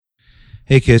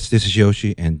Hey kids, this is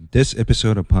Yoshi, and this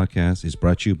episode of podcast is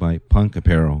brought to you by Punk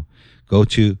Apparel. Go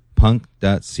to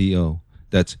punk.co,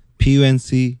 that's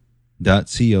punc.co,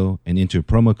 and enter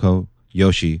promo code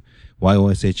Yoshi,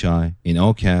 YOSHI, in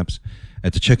all caps,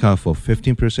 at the checkout for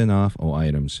 15% off all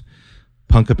items.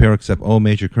 Punk Apparel accepts all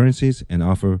major currencies and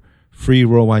offer free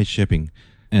worldwide shipping.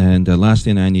 And the last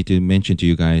thing I need to mention to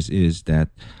you guys is that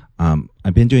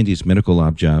I've been doing this medical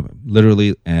lab job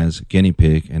literally as guinea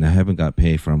pig, and I haven't got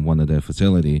paid from one of the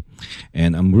facility.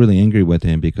 And I'm really angry with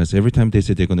him because every time they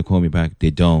say they're going to call me back,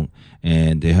 they don't,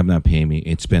 and they have not paid me.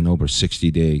 It's been over 60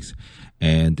 days,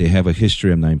 and they have a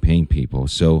history of not paying people.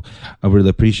 So I really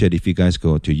appreciate if you guys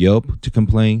go to Yelp to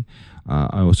complain.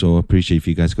 I also appreciate if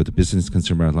you guys go to Business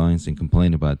Consumer Alliance and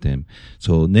complain about them.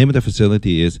 So name of the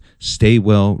facility is Stay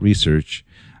Well Research,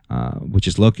 which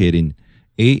is located in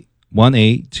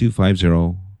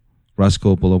 18250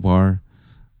 Roscoe Boulevard,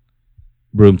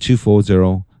 room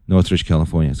 240, Northridge,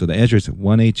 California. So the address is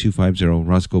 18250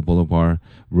 Roscoe Boulevard,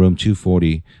 room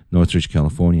 240, Northridge,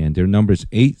 California. And their number is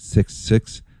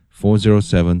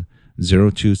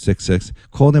 866-407-0266.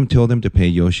 Call them, tell them to pay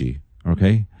Yoshi,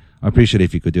 okay? I appreciate it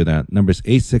if you could do that. Number is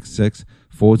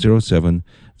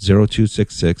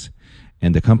 866-407-0266.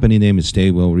 And the company name is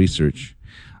Stay Well Research.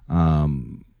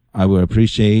 I would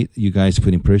appreciate you guys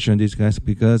putting pressure on these guys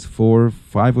because for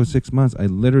 5 or 6 months, I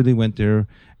literally went there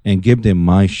and gave them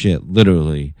my shit,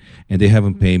 literally, and they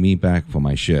haven't paid me back for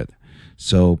my shit.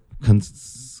 So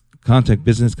contact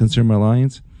Business Consumer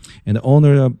Alliance, and the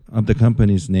owner of the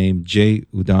company is named Jay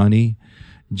Udani,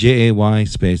 Jay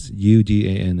space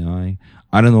Udani.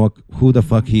 I don't know who the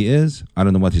fuck he is. I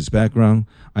don't know what his background.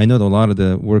 I know that a lot of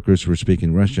the workers were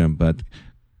speaking Russian, but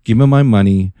give me my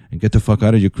money and get the fuck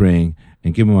out of Ukraine.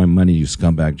 And give me my money, you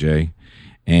scumbag, Jay.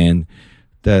 And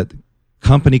that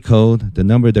company code, the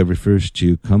number that refers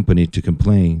to company to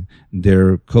complain,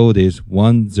 their code is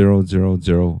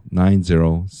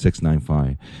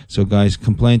 100090695. So guys,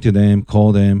 complain to them,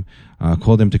 call them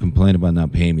to complain about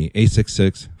not paying me.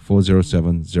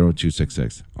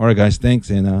 866-407-0266. All right, guys, thanks,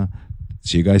 and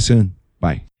see you guys soon.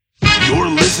 Bye. You're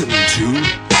listening to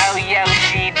Oh,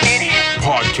 Yoshi did it.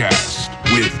 Podcast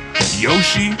with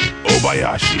Yoshi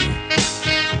Obayashi.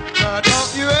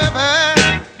 Don't you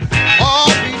ever all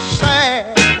be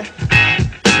sad.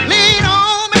 Lean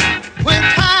on me when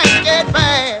times get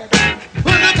bad.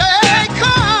 When the day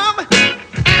come and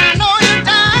I know you're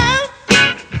down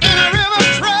in a river of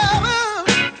trouble,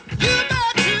 you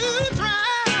got to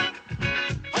drown.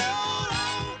 Hold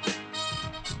on,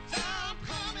 I'm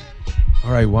coming.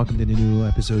 All right, welcome to the new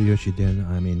episode of Yoshi Den.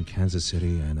 I'm in Kansas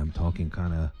City, and I'm talking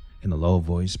kind of in a low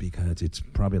voice because it's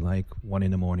probably like 1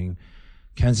 a.m.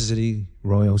 Kansas City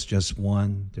Royals just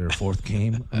won their fourth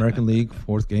game, American League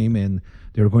fourth game, and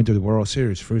they were going to the World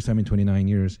Series, first time in 29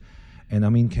 years. And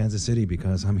I'm in Kansas City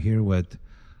because I'm here with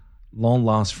long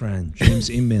lost friend James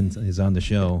Inman is on the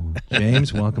show.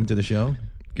 James, welcome to the show.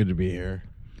 Good to be here.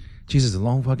 Jesus, a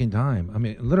long fucking time. I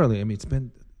mean, literally, it's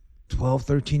been 12,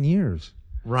 13 years.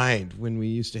 Right, when we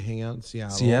used to hang out in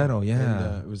Seattle. Seattle,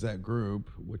 yeah. And, it was that group,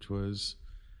 which was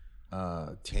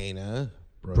Tana,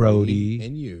 Brody,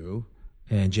 and you.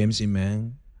 And James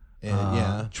Inman,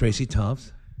 And Tracy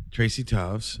Tufts. Tracy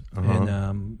Tufts.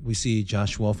 And we see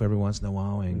Josh Wolf every once in a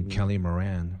while, and Kelly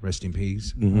Moran, rest in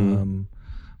peace.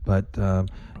 But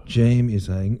James is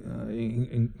a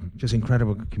just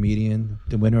incredible comedian,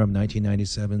 the winner of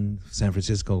 1997 San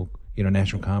Francisco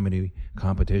International Comedy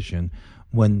Competition.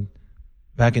 When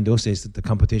back in those days, the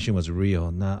competition was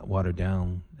real, not watered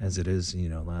down as it is,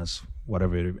 last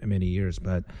whatever many years.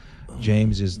 But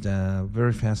James is a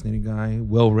very fascinating guy,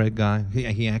 well-read guy.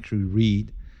 He actually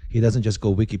read. He doesn't just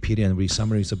go Wikipedia and read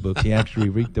summaries of books. He actually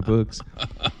read the books.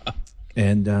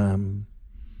 And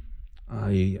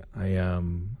I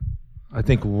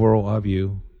think world of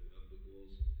you.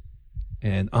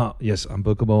 And yes,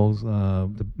 Unbookables,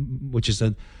 which is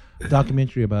a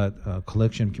documentary about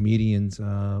collection comedians.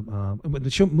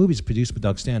 The movie's produced by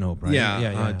Doug Stanhope, right?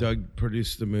 Yeah. Doug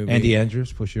produced the movie. Andy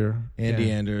Andrews, for sure.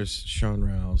 Andy Andrews, Sean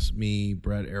Rouse, me,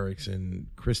 Brett Erickson,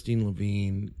 Christine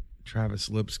Levine, Travis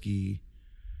Lipsky.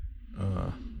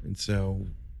 And so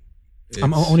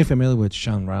I'm only familiar with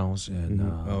Sean Rouse and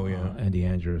Andy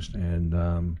Andrews,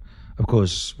 and of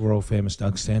course world famous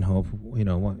Doug Stanhope.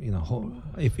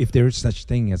 If there's such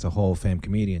thing as a Hall of Fame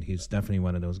comedian, he's definitely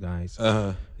one of those guys.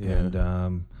 And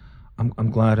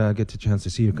I'm glad I get the chance to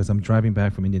see you because I'm driving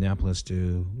back from Indianapolis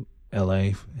to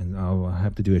L.A. and I'll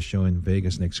have to do a show in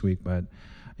Vegas next week. But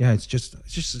yeah, it's just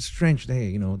a strange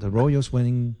day. The Royals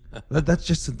winning.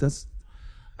 That's.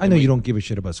 I know you don't give a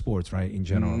shit about sports, right? In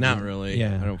general, not really.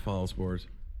 Yeah, I don't follow sports.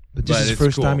 But this is it's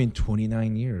first cool. time in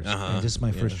 29 years. Uh-huh. And this is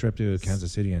my first trip to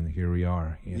Kansas City, and here we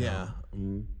are. You know? Yeah.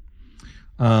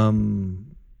 Mm.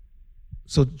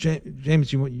 So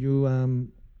James,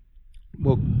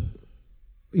 well,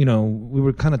 you know, we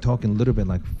were kind of talking a little bit,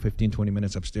 like 15, 20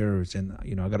 minutes upstairs, and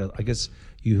you know, I guess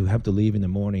you have to leave in the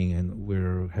morning,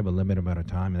 and have a limited amount of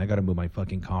time, and I got to move my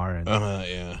fucking car, and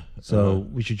Yeah. so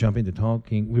we should jump into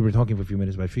talking. We were talking for a few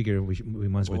minutes, but I figured we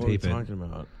might as well What are we tape it. talking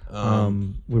about?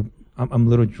 I'm a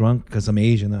little drunk because I'm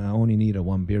Asian. I only need a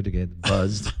one beer to get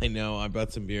buzzed. I know. I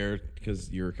bought some beer because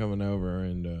you were coming over,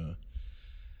 and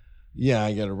yeah,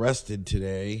 I got arrested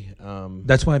today.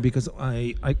 That's why, because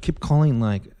I keep calling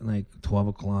like 12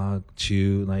 o'clock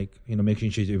to, like, you know,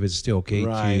 making sure if it's still okay.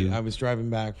 Right. To I was driving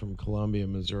back from Columbia,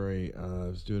 Missouri. I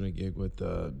was doing a gig with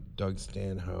Doug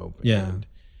Stanhope. Yeah.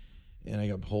 And I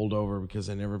got pulled over because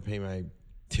I never pay my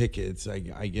tickets. I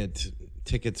get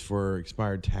tickets for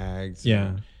expired tags.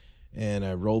 Yeah. And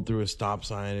I rolled through a stop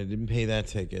sign. I didn't pay that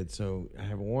ticket, so I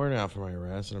have a warrant out for my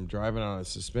arrest, and I'm driving on a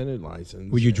suspended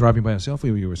license. Were you driving by yourself,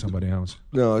 or were you with somebody else?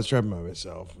 No, I was driving by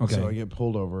myself. Okay. So I get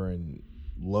pulled over in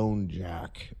Lone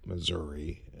Jack,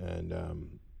 Missouri, and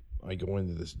I go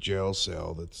into this jail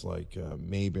cell that's like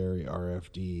Mayberry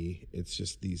RFD. It's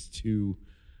just these two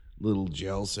little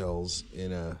jail cells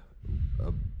in a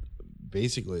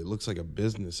basically it looks like a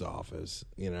business office.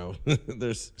 You know,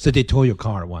 there's So they tow your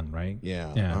car, one, right?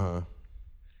 yeah. Yeah.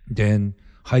 Then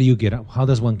how do you get out? How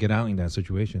does one get out in that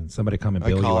situation? Somebody come and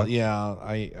bail you out? Yeah,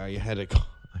 I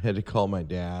had to call my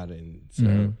dad, and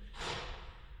so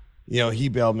you know, he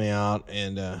bailed me out,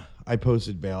 and I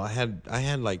posted bail. I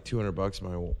had like $200 in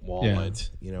my wallet,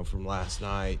 you know, from last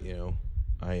night. You know,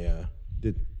 I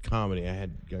did comedy. I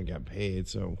got paid,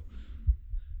 so.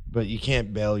 But you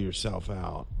can't bail yourself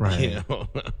out, right? You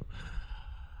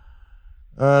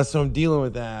know. So I'm dealing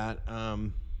with that.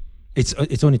 It's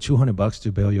only $200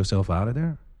 to bail yourself out of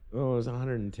there. Oh, it was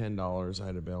 $110. I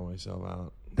had to bail myself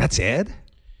out. That's it.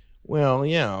 Well,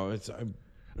 yeah,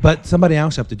 But somebody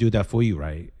else have to do that for you,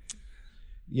 right?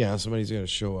 Yeah, somebody's gonna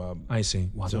show up. I see.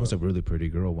 Wow, that was a really pretty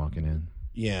girl walking in.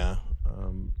 Yeah.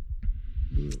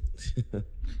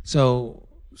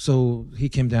 So he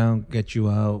came down, get you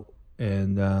out,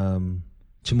 and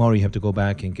tomorrow you have to go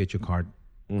back and get your card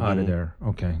out of there.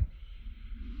 Okay.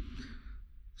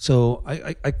 So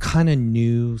I kind of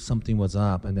knew something was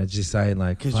up, and I decided,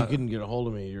 like, Because you couldn't get a hold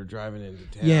of me. You're driving into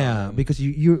town. Yeah, because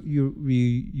you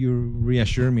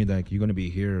reassured me that you're going to be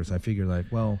here. So I figured, like,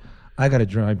 well, I got to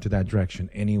drive to that direction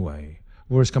anyway.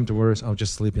 Worst come to worst, I'll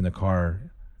just sleep in the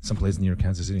car someplace near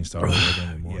Kansas City and start over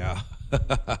again in the morning.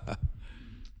 Yeah.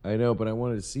 I know, but I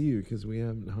wanted to see you because we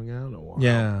haven't hung out in a while.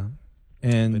 Yeah.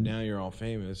 And But now you're all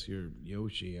famous. You're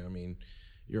Yoshi. I mean,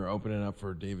 you're opening up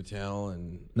for Dave Attell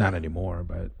and not anymore,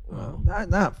 but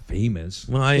not famous.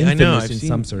 well, I Infamous know I've in seen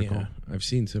some circle. yeah, I've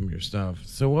seen some of your stuff.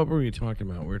 So what were we talking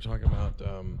about? We were talking about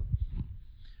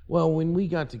well, when we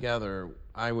got together,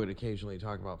 I would occasionally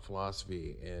talk about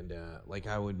philosophy, and like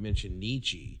I would mention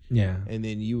Nietzsche. Yeah. And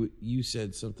then you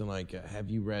said something like, "Have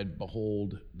you read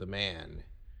Behold the Man?"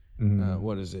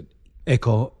 What is it?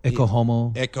 Eco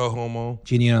Homo, Echo Homo.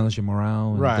 Genealogy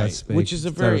Morale, and Right, Death Space, which is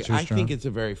I Zarathustra. think it's a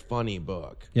very funny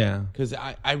book. Yeah. Because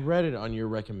I read it on your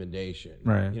recommendation.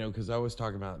 Right. You know, because I was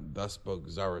talking about Thus Spoke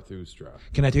Zarathustra.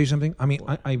 Can I tell you something? I mean,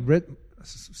 I read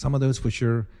some of those for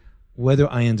sure. Whether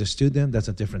I understood them, that's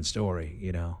a different story,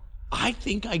 you know. I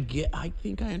think I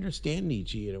understand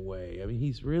Nietzsche in a way. I mean,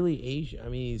 he's really Asian. I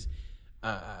mean,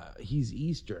 he's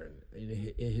Eastern in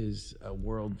his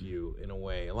worldview in a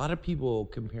way. A lot of people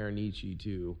compare Nietzsche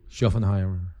to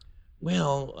Schopenhauer.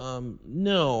 Well,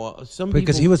 no, some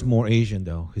Because people, he was more Asian,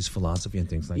 though, his philosophy and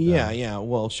things like that. yeah.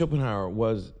 Well, Schopenhauer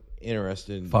was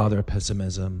interested Father of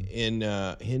pessimism. in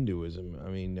Hinduism. I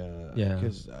mean, Yeah.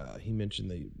 because he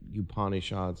mentioned the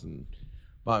Upanishads and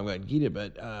Bhagavad Gita,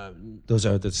 but Those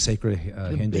are the sacred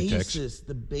Hindu texts.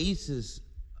 the basis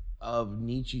of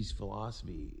Nietzsche's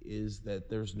philosophy is that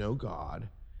there's no God,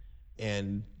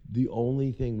 and the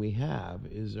only thing we have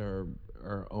is our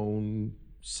own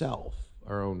self,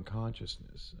 our own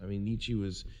consciousness. I mean, Nietzsche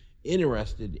was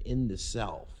interested in the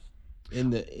self, in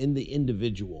the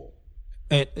individual.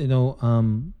 And, you know,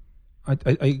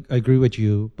 I agree with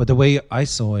you, but the way I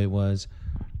saw it was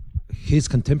his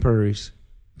contemporaries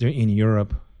in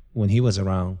Europe when he was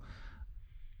around.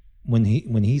 When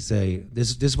he say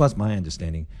this was my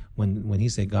understanding when he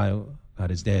said God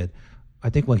is dead, I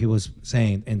think what he was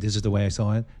saying, and this is the way I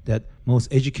saw it, that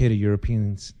most educated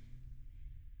Europeans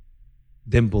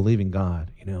didn't believe in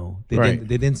God. You know, they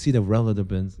didn't see the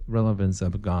relevance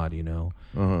of God. You know,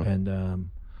 and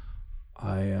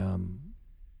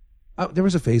there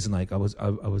was a phase in like I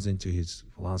was into his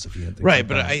philosophy and things Right, like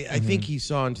but that. I think he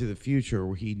saw into the future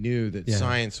where he knew that Yeah.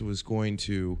 science was going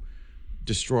to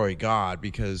destroy God,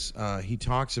 because he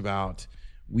talks about,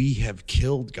 we have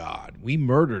killed God, we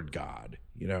murdered God.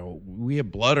 You know, we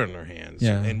have blood on our hands.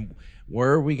 Yeah. And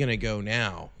where are we going to go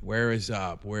now? Where is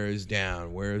up? Where is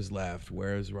down? Where is left?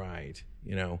 Where is right?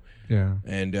 You know? Yeah.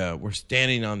 And we're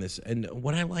standing on this. And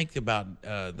what I liked about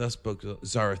Thus Spoke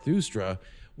Zarathustra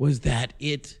was that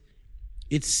it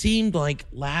seemed like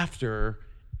laughter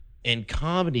and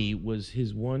comedy was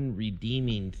his one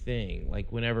redeeming thing.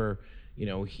 Like whenever, you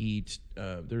know,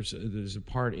 there's a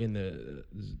part in the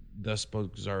Thus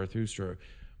Spoke Zarathustra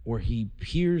where he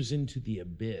peers into the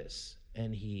abyss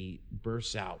and he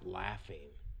bursts out laughing.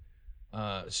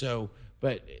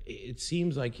 But it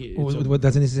seems like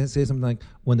doesn't he say something like,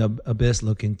 when the abyss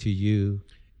look into you,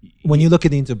 when you look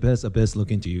into abyss look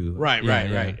into you? Right.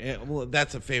 Yeah. Well,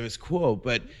 that's a famous quote,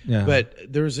 but Yeah. but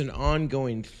there's an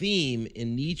ongoing theme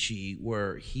in Nietzsche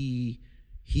where he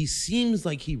seems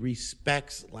like he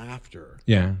respects laughter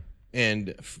Yeah.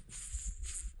 and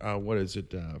what is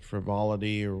it,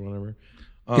 frivolity or whatever.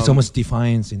 It's almost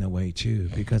defiance in a way too,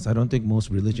 because I don't think most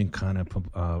religion kind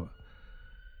of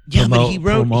Yeah, but he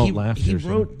promote wrote laughter, he so-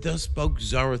 wrote Thus Spoke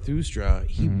Zarathustra.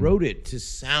 He wrote it to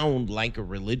sound like a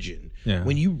religion. Yeah.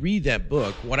 When you read that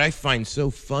book, what I find so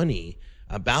funny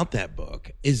about that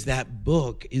book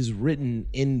is written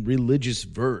in religious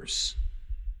verse.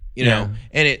 You know,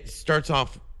 and it starts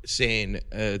off saying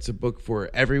it's a book for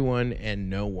everyone and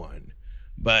no one.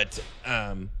 But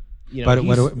you know, By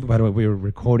the way, we were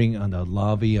recording on the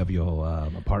lobby of your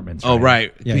apartment. oh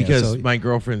right, Yeah, because so- my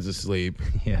girlfriend's asleep.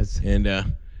 Yes.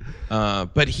 And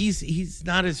but he's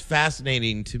not as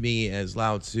fascinating to me as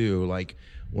Lao Tzu. Like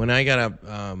when I got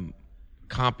a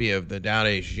copy of the Tao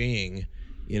Te Ching,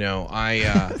 you know,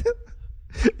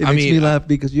 It makes me laugh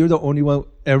because you're the only one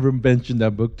ever mentioned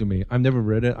that book to me. I've never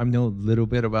read it. I know a little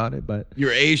bit about it, but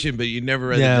you're Asian, but you never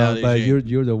read the yeah, Tao Te but Ching.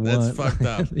 you're the one. That's fucked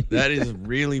up. That is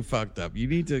really fucked up. You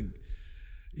need to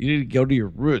go to your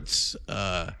roots.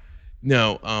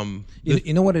 No.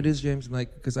 You know what it is, James?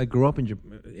 Like, because I grew up in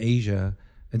Asia,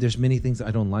 and there's many things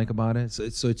I don't like about it. So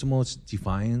it's almost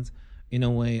defiant in a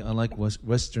way. I like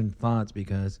Western thoughts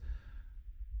because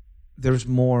there's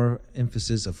more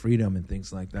emphasis of freedom and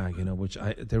things like that. You know, which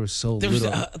there was so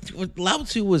little. Lao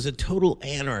Tzu was a total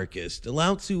anarchist.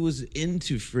 Lao Tzu was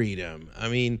into freedom. I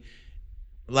mean,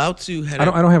 Lao Tzu had. I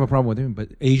don't have a problem with him, but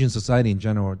Asian society in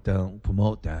general don't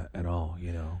promote that at all.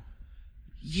 You know.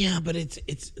 Yeah, but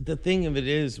it's the thing of it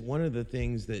is, one of the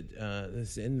things that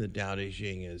that's in the Tao Te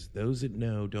Ching is, those that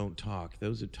know don't talk,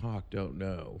 those that talk don't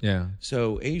know. Yeah.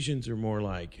 So Asians are more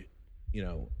like, you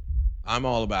know, I'm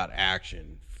all about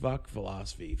action. Fuck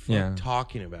philosophy. Fuck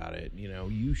talking about it. You know,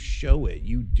 you show it,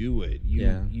 you do it,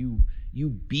 you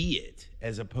be it,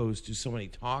 as opposed to somebody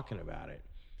talking about it.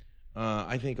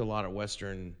 I think a lot of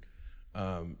Western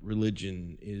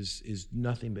religion is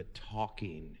nothing but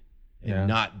talking and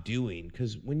not doing.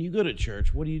 Because when you go to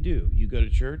church, what do? You go to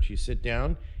church, you sit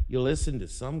down, you listen to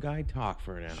some guy talk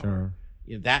for an hour. Sure.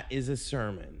 You know, that is a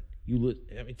sermon. I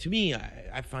mean, to me,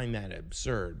 I find that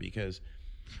absurd because.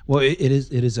 Well, it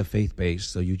is a faith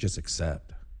based, so you just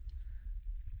accept.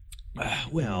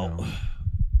 Well,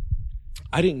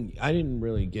 I didn't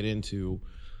really get into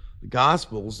the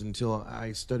Gospels until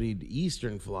I studied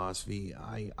Eastern philosophy.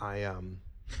 I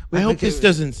hope this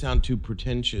doesn't sound too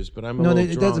pretentious, but I'm a little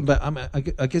it doesn't. But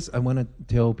I guess I want to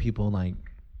tell people, like,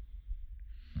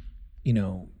 you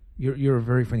know, you're a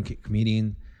very funny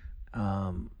comedian,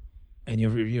 and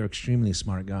you're extremely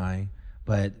smart guy.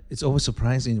 But it's always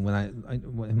surprising when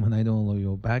I don't know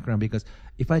your background, because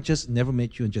if I just never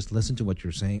met you and just listened to what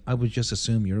you're saying, I would just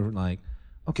assume you're like,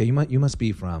 okay, you must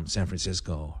be from San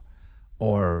Francisco,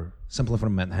 or simply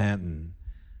from Manhattan,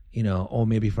 you know, or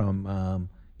maybe from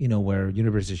you know, where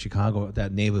University of Chicago,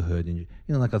 that neighborhood, and you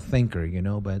know, like a thinker, you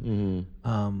know. But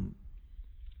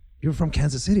you're from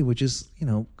Kansas City, which is, you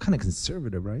know, kind of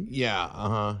conservative, right?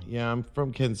 Yeah, yeah. I'm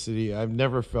from Kansas City. I've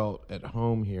never felt at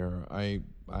home here.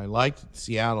 I liked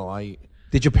Seattle.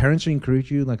 Did your parents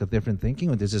encourage you like a different thinking,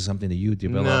 or this is something that you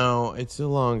developed? No, it's a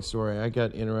long story. I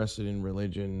got interested in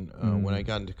religion when I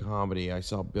got into comedy. I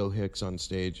saw Bill Hicks on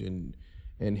stage, and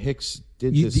Hicks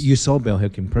did this. You saw Bill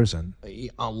Hicks in person,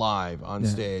 live on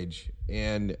stage,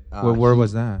 and where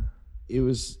was that? It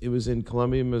was in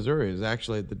Columbia, Missouri. It was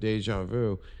actually at the Deja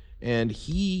Vu, and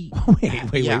he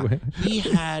wait. He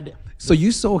had. So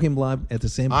you saw him live at the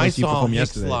same place you performed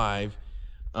yesterday? I saw Hicks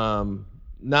live.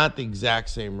 Not the exact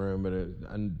same room, but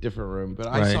a different room. But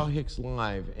I saw Hicks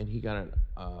live, and he got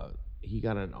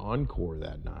an encore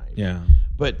that night. Yeah.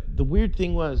 But the weird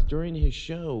thing was, during his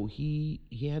show, he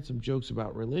had some jokes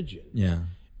about religion. Yeah.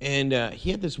 And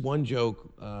he had this one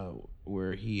joke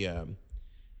where he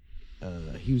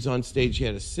was on stage. He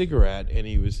had a cigarette,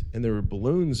 and there were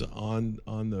balloons on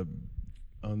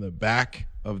the back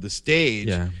of the stage.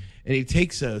 Yeah. And he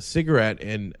takes a cigarette,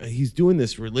 and he's doing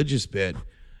this religious bit,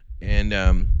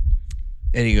 and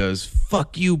he goes,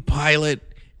 "Fuck you, Pilate,"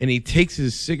 and he takes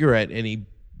his cigarette and he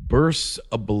bursts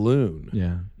a balloon.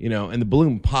 Yeah. And the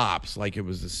balloon pops like it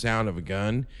was the sound of a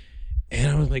gun. And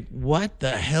I was like, what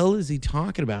the hell is he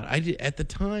talking about? At the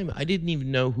time, I didn't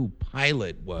even know who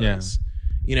Pilate was.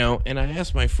 Yeah. And I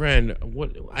asked my friend,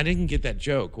 I didn't get that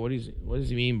joke. What does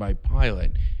he mean by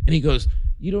Pilate? And he goes,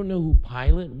 you don't know who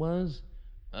Pilate was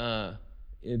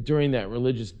during that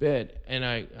religious bit? And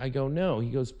I go, no. He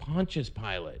goes, Pontius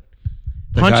Pilate.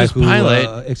 The Pontius guy who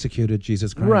Pilate executed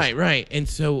Jesus Christ. Right. And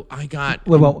so I got...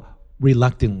 Well,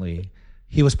 reluctantly.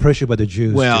 He was pressured by the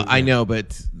Jews. Well, I know,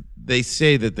 but they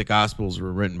say that the Gospels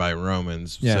were written by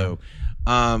Romans. Yeah.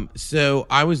 So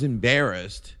I was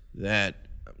embarrassed that,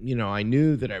 I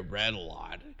knew that I read a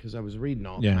lot because I was reading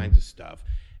all kinds of stuff.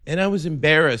 And I was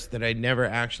embarrassed that I never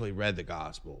actually read the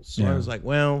Gospels. So I was like,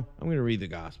 well, I'm going to read the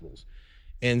Gospels.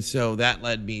 And so that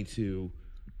led me to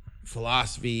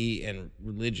philosophy and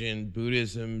religion,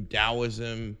 Buddhism,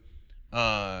 Taoism.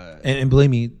 And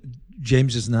believe me,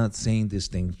 James is not saying this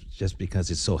thing just because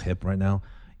it's so hip right now.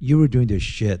 You were doing this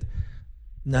shit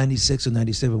 96 or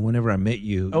 97 whenever I met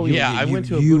you. Oh, yeah. I went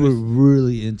to a You were Buddhist...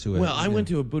 really into it. Well, I went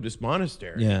to a Buddhist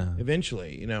monastery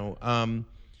eventually,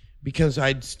 because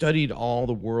I'd studied all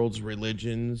the world's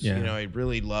religions. Yeah. I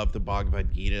really loved the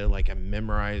Bhagavad Gita. Like, I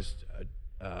memorized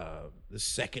the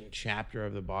second chapter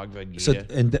of the Bhagavad Gita.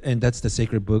 So, and that's the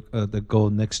sacred book that go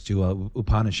next to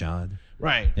Upanishad.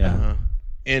 Right. Yeah. Uh-huh.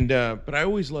 And but I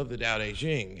always loved the Tao Te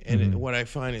Ching. And what I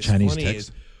find is Chinese funny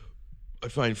text.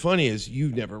 is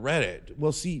you've never read it.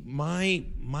 Well, see, my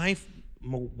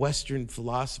Western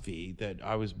philosophy that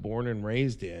I was born and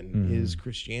raised in is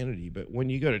Christianity. But when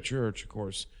you go to church, of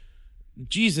course,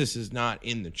 Jesus is not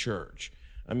in the church.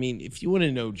 I mean, if you want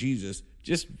to know Jesus,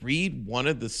 just read one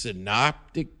of the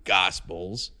synoptic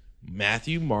gospels,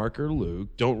 Matthew, Mark, or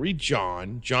Luke. Don't read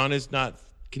John. John is not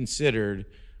considered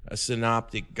a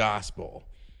synoptic gospel.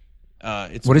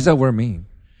 What does that word mean?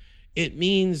 It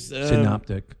means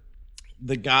Synoptic.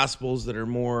 the gospels that are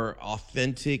more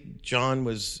authentic. John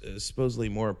was supposedly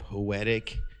more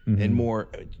poetic and more...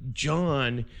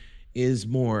 John is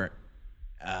more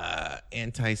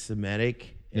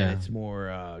anti-Semitic and it's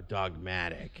more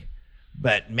dogmatic.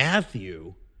 But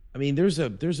Matthew, I mean, there's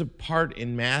a part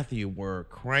in Matthew where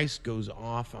Christ goes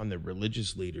off on the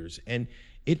religious leaders, and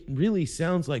it really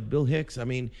sounds like Bill Hicks. I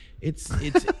mean, it's.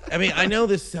 I mean, I know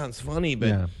this sounds funny,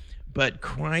 but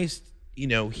Christ,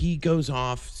 he goes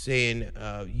off saying,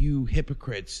 "You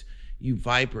hypocrites, you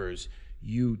vipers,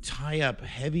 you tie up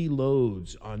heavy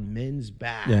loads on men's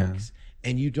backs,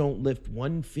 and you don't lift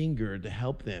one finger to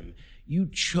help them. You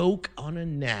choke on a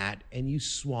gnat and you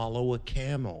swallow a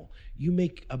camel. You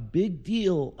make a big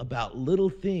deal about little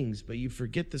things, but you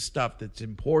forget the stuff that's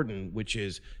important, which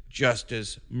is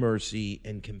justice, mercy,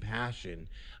 and compassion."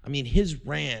 I mean,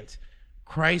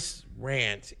 Christ's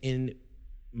rant in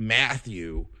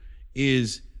Matthew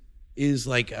is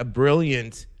like a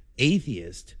brilliant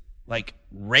atheist, like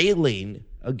railing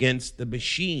against the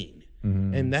machine.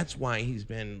 And that's why he's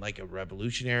been like a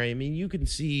revolutionary. I mean, you can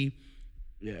see...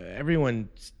 everyone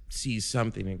sees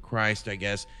something in Christ, I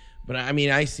guess. But I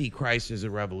mean, I see Christ as a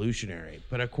revolutionary.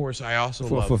 But of course, I also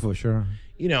love... For sure.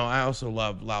 I also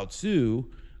love Lao Tzu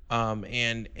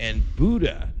and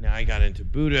Buddha. Now, I got into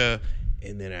Buddha,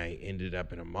 and then I ended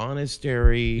up in a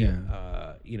monastery.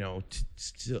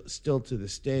 Still to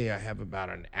this day, I have about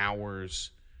an hour's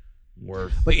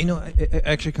worth. But, it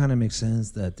actually kind of makes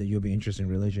sense that you'll be interested in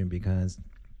religion because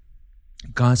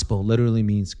gospel literally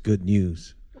means good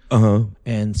news.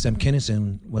 And Sam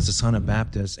Kinison was the son of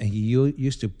Baptist, and he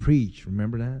used to preach.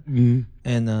 Remember that? Mm-hmm.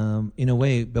 And in a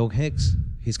way, Bill Hicks,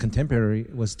 his contemporary,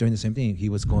 was doing the same thing. He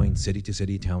was going city to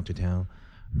city, town to town,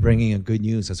 bringing a good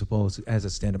news as opposed as a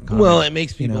stand-up comic. Well, it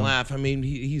makes people laugh. I mean,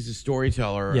 he's a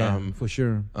storyteller. Yeah, for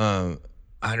sure.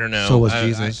 I don't know. So was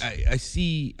Jesus.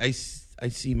 I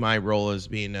see my role as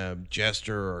being a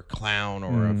jester or a clown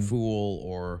or a fool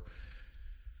or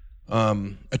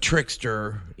a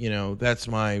trickster. That's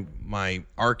my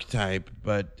archetype.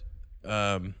 But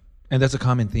and that's a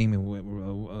common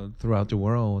theme throughout the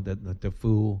world, that the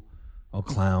fool or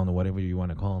clown or whatever you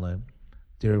want to call it,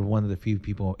 they're one of the few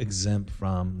people exempt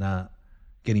from not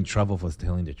get in trouble for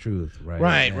telling the truth, right?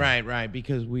 Right, Yeah. right.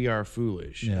 Because we are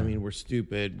foolish. Yeah. I mean, we're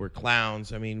stupid. We're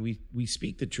clowns. I mean, we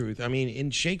speak the truth. I mean,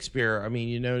 in Shakespeare, I mean,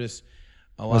 you notice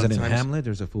a lot Was of it in times. Hamlet?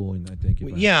 There's a fool in, I think.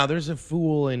 Yeah, there's a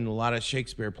fool in a lot of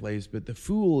Shakespeare plays, but the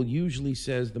fool usually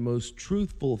says the most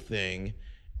truthful thing,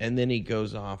 and then he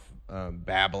goes off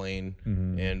babbling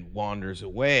and wanders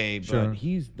away. But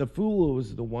Sure. the fool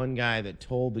was the one guy that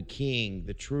told the king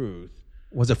the truth.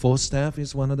 Was it Falstaff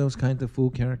is one of those kind of fool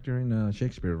character in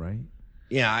Shakespeare, right?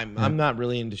 Yeah, I'm not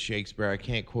really into Shakespeare. I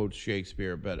can't quote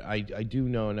Shakespeare, but I do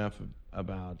know enough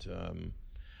about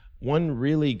one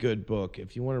really good book.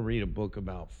 If you want to read a book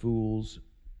about fools,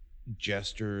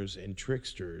 jesters, and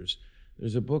tricksters,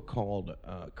 there's a book called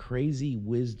Crazy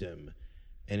Wisdom,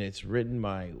 and it's written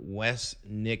by Wes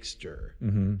Nixter,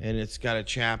 and it's got a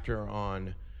chapter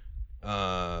on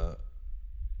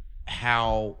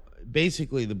how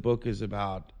basically the book is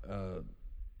about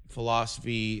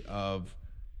philosophy of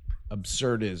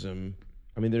absurdism.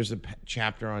 I mean, there's a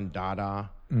chapter on Dada.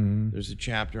 There's a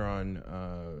chapter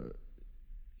on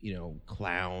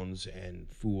clowns and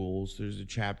fools. There's a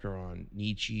chapter on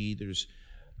Nietzsche.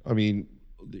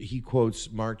 He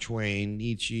quotes Mark Twain,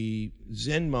 Nietzsche,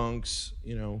 Zen monks,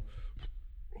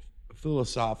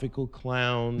 philosophical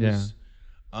clowns.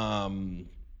 Yeah.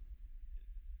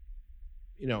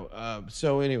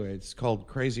 So anyway, it's called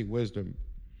Crazy Wisdom.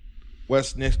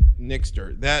 Wes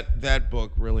Nixter. That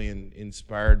book really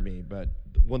inspired me. But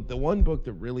the one book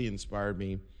that really inspired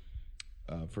me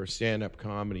for stand-up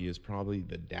comedy is probably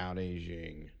the Tao Te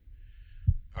Ching.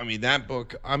 I mean, that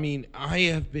book. I mean, I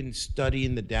have been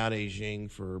studying the Tao Te Ching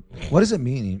for. What does it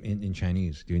mean in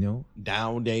Chinese? Do you know?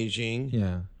 Tao Te Ching.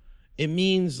 Yeah. It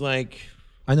means like.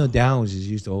 I know Dao is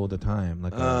used all the time.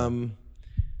 Like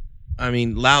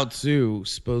Lao Tzu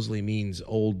supposedly means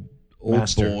old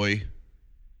Master. boy,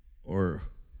 or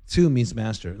Tzu means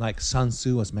master. Like Sun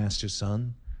Tzu was master's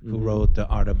son who wrote The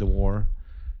Art of the War.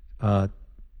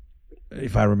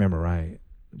 If I remember right.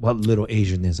 What little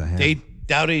Asianness I have.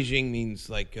 Tao Te Ching means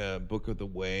like Book of the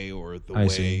Way or the I Way.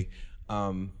 see.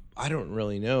 I don't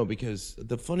really know, because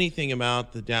the funny thing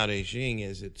about the Tao Te Ching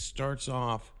is it starts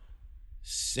off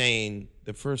saying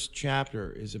the first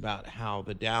chapter is about how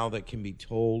the Tao that can be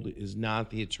told is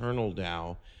not the eternal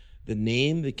Tao. The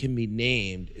name that can be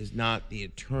named is not the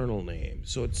eternal name.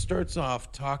 So it starts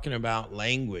off talking about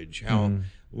language, how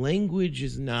language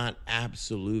is not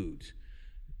absolute.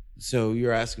 So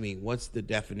you're asking me, what's the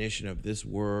definition of this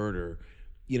word? Or,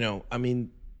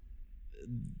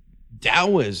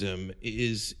 Taoism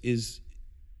is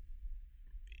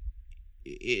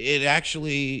it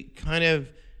actually kind of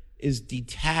is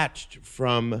detached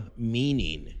from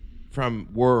meaning, from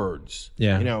words.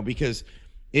 Yeah. Because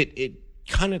it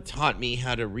kind of taught me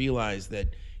how to realize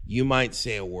that you might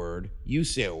say a word, you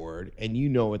say a word, and you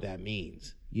know what that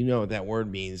means. You know what that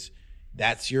word means.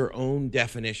 That's your own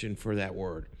definition for that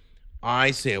word.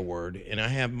 I say a word, and I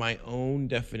have my own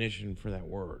definition for that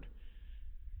word.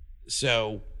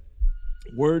 So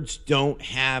words don't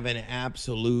have an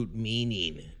absolute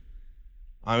meaning.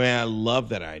 I mean, I love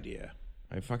that idea.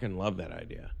 I fucking love that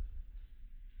idea.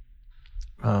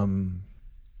 In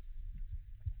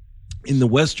the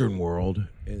Western world,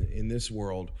 in this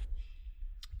world,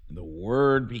 the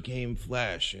Word became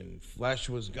flesh, and flesh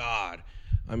was God.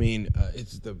 I mean,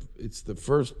 it's the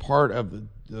first part of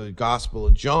the Gospel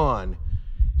of John.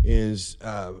 Is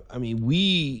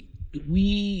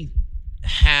we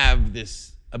have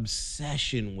this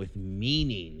obsession with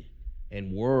meaning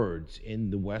and words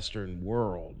in the Western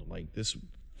world. Like this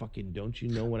fucking, don't you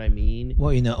know what I mean? Well,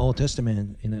 in the Old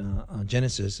Testament, in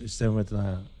Genesis, it's there with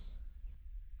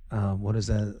what is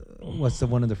that? What's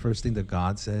one of the first things that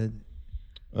God said?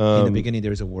 In the beginning,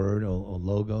 there's a word or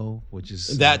logo, which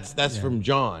is that's from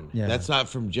John. Yeah. That's not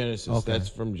from Genesis. Okay. That's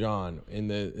from John. In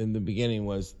the beginning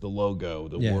was the logo,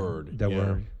 the word. The Yeah.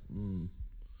 word.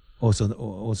 Also,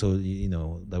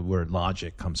 the word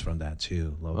logic comes from that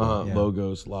too. Logo. Yeah.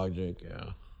 Logos, logic.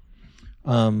 Yeah.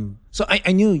 So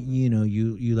I knew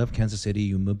you left Kansas City,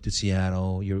 you moved to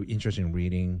Seattle, you're interested in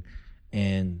reading,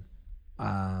 and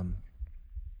my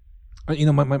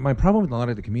problem with a lot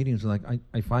of the comedians is like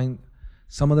I find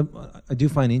some of them I do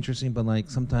find interesting, but like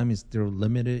sometimes they're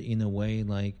limited in a way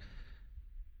like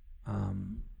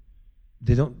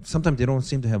they don't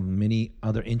seem to have many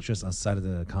other interests outside of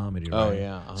the comedy. Right? Oh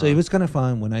yeah. So it was kind of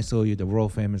fun when I saw you, the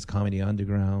world famous Comedy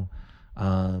Underground.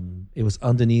 It was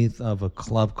underneath of a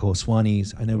club called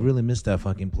Swanee's, and I really missed that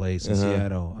fucking place in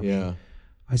Seattle. I mean,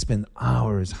 I spent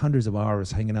hours, hundreds of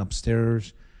hours hanging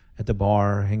upstairs at the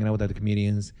bar, hanging out with other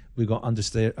comedians. We go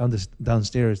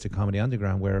downstairs to Comedy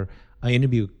Underground, where I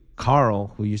interview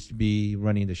Carl, who used to be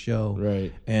running the show,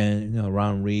 Right. and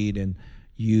Ron Reed and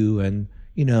you and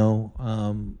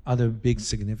other big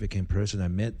significant person I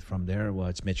met from there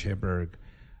was Mitch Hedberg,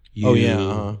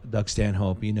 you, Doug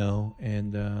Stanhope,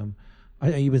 and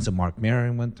I even saw Mark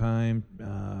Maron one time.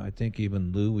 I think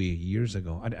even Louis years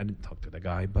ago. I didn't talk to the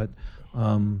guy, but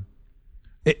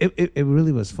it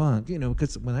really was fun,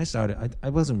 because when I started, I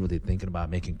wasn't really thinking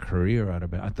about making a career out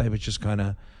of it. I thought it was just kind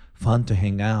of fun to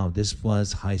hang out. This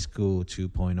was high school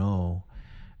 2.0,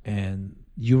 and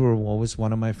you were always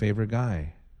one of my favorite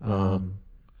guy.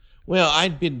 Well,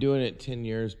 I'd been doing it 10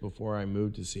 years before I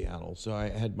moved to Seattle, so I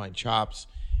had my chops,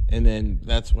 and then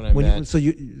that's when I met. So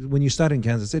when you started in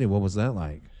Kansas City, what was that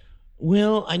like?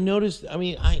 Well, I noticed. I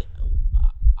mean,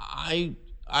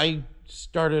 I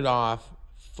started off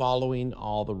following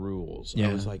all the rules. Yeah.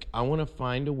 I was like, I want to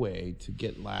find a way to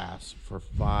get laughs for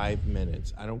 5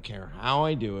 minutes. I don't care how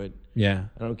I do it. Yeah.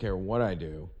 I don't care what I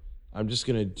do. I'm just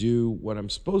going to do what I'm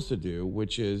supposed to do,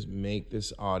 which is make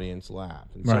this audience laugh.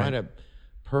 And so I had a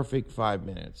perfect 5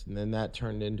 minutes, and then that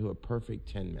turned into a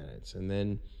perfect 10 minutes. And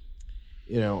then,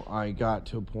 I got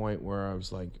to a point where I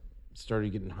was like,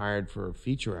 started getting hired for a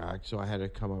feature act, so I had to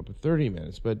come up with 30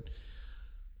 minutes.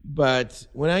 But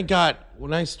when I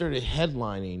started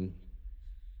headlining,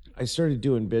 I started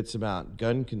doing bits about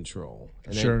gun control.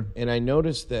 And and I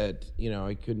noticed that,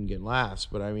 I couldn't get laughs,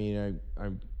 but I mean, I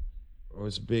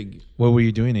was big. What were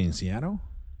you doing in Seattle?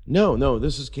 No,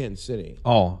 this is Kansas City.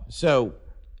 Oh. So,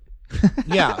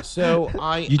 yeah, so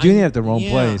You doing it at the wrong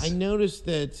place. I noticed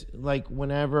that, like,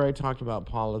 whenever I talked about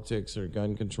politics or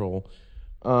gun control,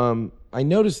 I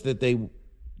noticed that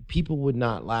people would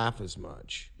not laugh as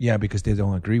much. Yeah, because they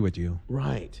don't agree with you.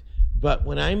 Right. But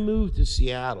when I moved to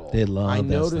Seattle, I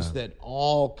noticed that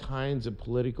all kinds of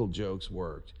political jokes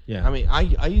worked. Yeah. I mean,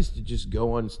 I used to just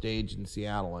go on stage in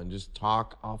Seattle and just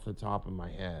talk off the top of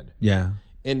my head. Yeah.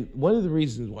 And one of the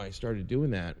reasons why I started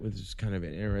doing that was kind of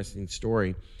an interesting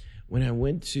story. When I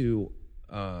went to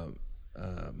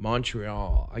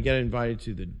Montreal, I got invited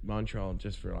to the Montreal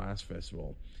Just for Laughs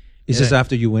Festival. Is this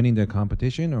after you winning the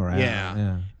competition or after?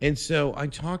 Yeah. And so I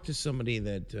talked to somebody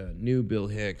that knew Bill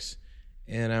Hicks,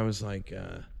 and I was like,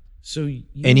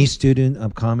 any student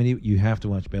of comedy, you have to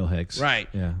watch Bill Hicks. Right.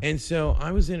 Yeah. And so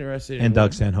I was interested in... And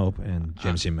Doug Stanhope and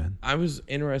James Inman. I was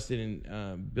interested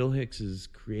in Bill Hicks's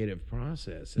creative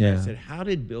process. And I said, how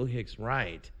did Bill Hicks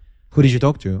write? Who did you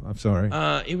talk to? I'm sorry.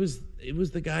 It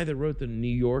was the guy that wrote the New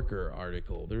Yorker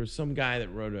article. There was some guy that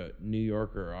wrote a New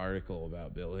Yorker article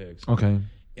about Bill Hicks. Okay.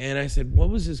 And I said, what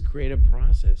was his creative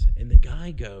process? And the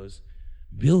guy goes,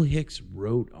 Bill Hicks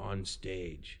wrote on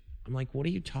stage. I'm like, what are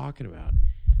you talking about?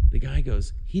 The guy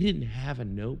goes, he didn't have a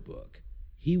notebook.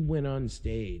 He went on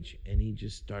stage and he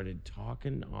just started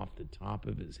talking off the top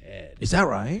of his head. Is that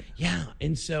right? Yeah.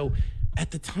 And so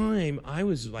at the time, I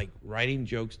was like writing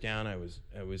jokes down. I was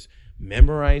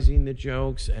memorizing the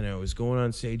jokes, and I was going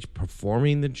on stage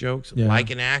performing the jokes like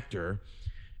an actor.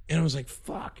 And I was like,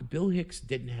 fuck, Bill Hicks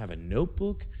didn't have a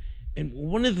notebook. And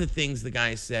one of the things the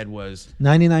guy said was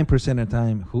 99% of the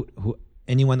time, who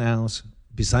anyone else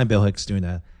beside Bill Hicks doing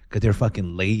that, because they're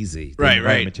fucking lazy. They don't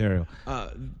write material.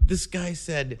 This guy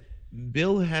said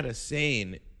Bill had a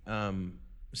saying,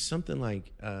 something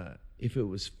like,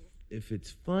 if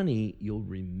it's funny, you'll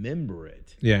remember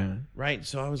it. Yeah. Right.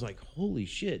 So I was like, holy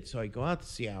shit. So I go out to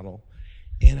Seattle,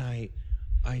 and I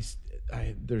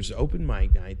there's open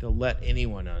mic night. They'll let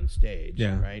anyone on stage.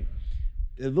 Yeah. Right.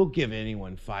 They'll give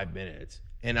anyone 5 minutes.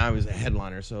 And I was a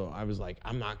headliner, so I was like,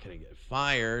 I'm not going to get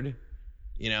fired.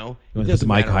 It doesn't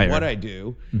matter what I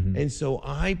do. Mm-hmm. And so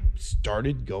I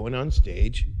started going on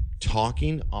stage,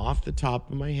 talking off the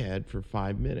top of my head for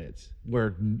 5 minutes,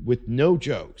 with no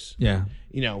jokes. Yeah.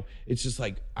 It's just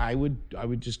like I would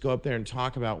just go up there and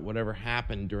talk about whatever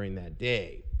happened during that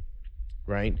day.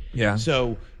 Right? Yeah.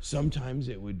 So sometimes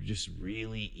it would just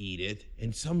really eat it,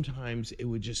 and sometimes it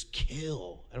would just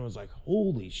kill. And I was like,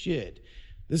 holy shit.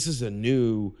 This is a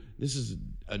new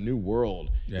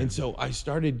world. Yeah. And so I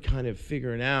started kind of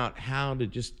figuring out how to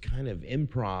just kind of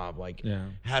improv,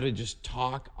 how to just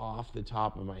talk off the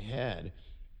top of my head.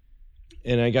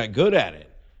 And I got good at it.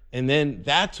 And then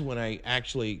that's when I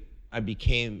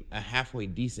became a halfway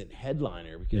decent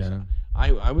headliner, because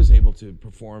I was able to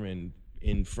perform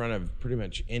in front of pretty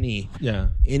much any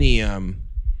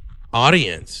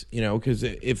audience, because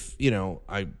if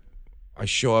I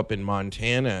show up in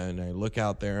Montana and I look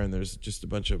out there and there's just a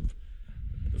bunch of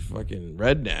fucking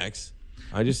rednecks,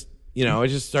 I just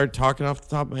start talking off the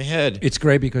top of my head. It's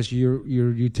great because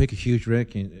you take a huge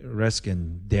risk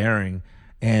in daring,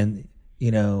 and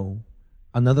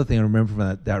another thing I remember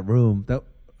from that room, that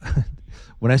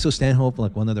when I saw Stanhope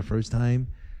like one of the first time,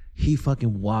 he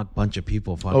fucking walked a bunch of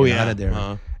people fucking out of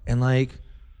there. And like,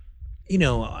 you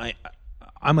know,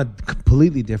 I'm a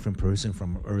completely different person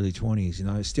from early 20s. You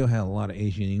know, I still had a lot of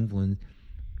Asian influence,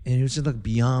 and it was just like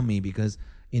beyond me because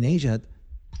in Asia,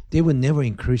 they would never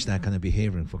encourage that kind of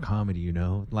behavior for comedy. You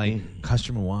know, like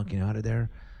customer walking out of there,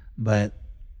 but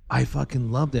I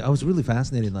fucking loved it. I was really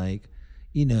fascinated. Like,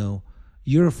 you know,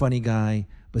 you're a funny guy,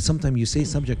 but sometimes you say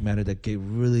subject matter that get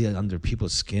really under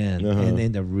people's skin, and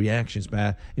then the reaction's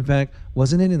bad. In fact,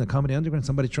 wasn't it in the Comedy Underground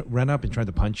somebody ran up and tried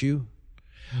to punch you?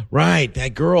 Right,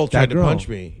 that girl tried to punch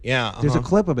me. Yeah, There's a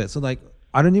clip of it. So like,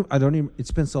 I don't even.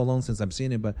 It's been so long since I've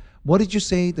seen it. But what did you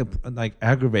say that like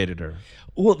aggravated her?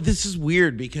 Well, this is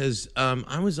weird because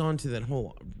I was on to that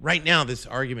whole. Right now, this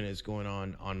argument is going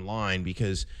on online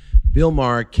because Bill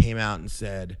Maher came out and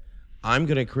said, I'm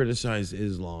going to criticize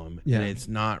Islam, and it's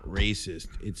not racist.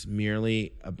 It's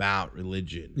merely about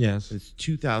religion. Yes. It's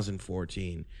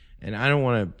 2014. And I don't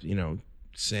want to, you know,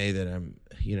 say that I'm,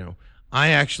 you know, I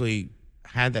actually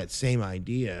had that same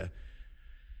idea.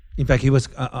 In fact, he was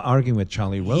arguing with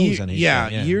Charlie Rose on his show.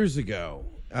 Years ago.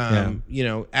 You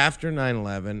know, after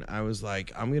 9/11, I was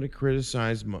like, I'm going to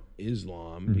criticize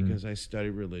Islam because I study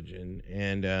religion.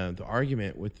 And the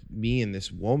argument with me and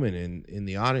this woman in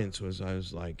the audience was, I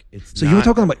was like, it's So you were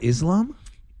talking about Islam?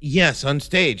 Yes, on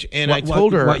stage. And I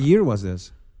told her. What year was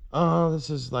this? Oh, this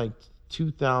is like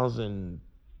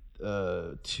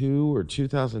 2002 or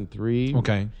 2003.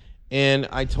 Okay. And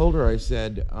I told her, I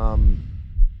said, I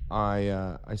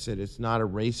said, it's not a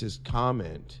racist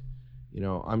comment. You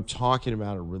know, I'm talking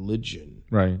about a religion.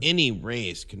 Right. Any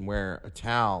race can wear a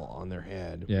towel on their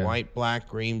head. Yeah. White, black,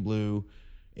 green, blue,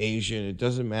 Asian. It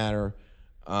doesn't matter.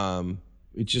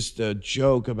 It's just a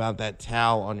joke about that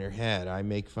towel on your head. I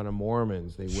make fun of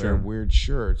Mormons. They wear weird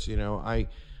shirts. You know,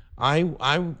 I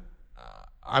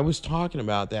was talking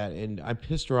about that, and I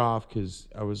pissed her off because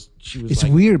she was. It's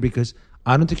like, weird because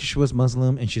I don't think she was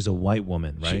Muslim, and she's a white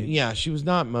woman, right? She was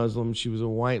not Muslim. She was a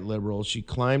white liberal. She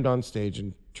climbed on stage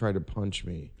and tried to punch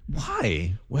me.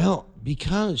 Why? Well,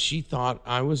 because she thought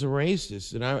I was a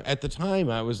racist, and at the time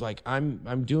I was like,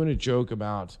 I'm doing a joke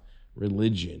about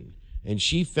religion, and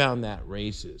she found that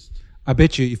racist. I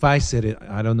bet you if I said it,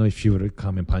 I don't know if she would have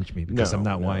come and punched me because I'm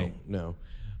not white. No,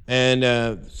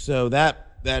 and so that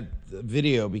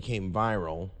video became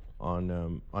viral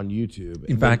on YouTube.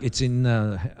 In fact, it's in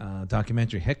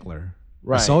documentary Heckler.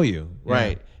 Right. I saw you.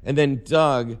 Right, and then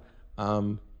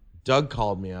Doug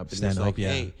called me up and Stand he's up, like,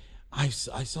 "Hey, I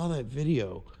saw that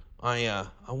video. I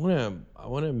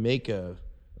want to make a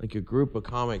group of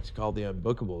comics called the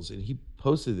Unbookables," and he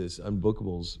posted this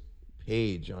Unbookables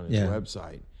page on his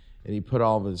website, and he put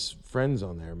all of his friends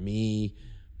on there: me,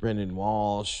 Brendan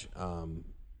Walsh,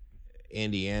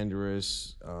 Andy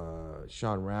Andrus,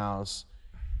 Sean Rouse,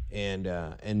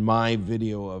 and my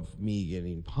video of me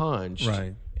getting punched.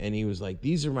 Right. And he was like,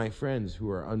 "These are my friends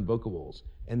who are Unbookables."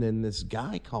 And then this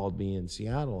guy called me in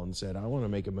Seattle and said, "I want to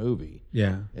make a movie."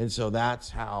 Yeah. And so that's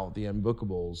how the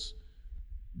Unbookables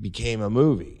became a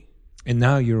movie. And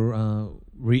now you're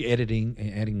re-editing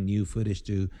and adding new footage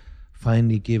to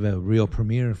finally give a real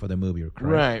premiere for the movie,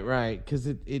 correct? Right. Because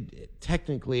it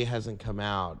technically hasn't come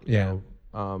out. You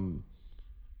know?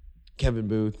 Kevin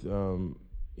Booth,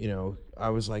 you know, I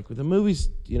was like, well, the movie's,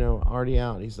 you know, already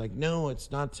out. He's like, no, it's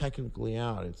not technically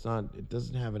out. It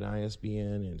doesn't have an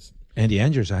ISBN. Andy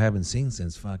Andrews I haven't seen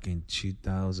since fucking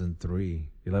 2003,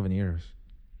 11 years.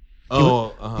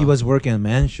 He was working on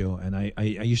Man Show, and I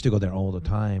used to go there all the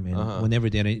time. And whenever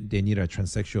they need a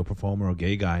transsexual performer or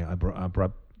gay guy, I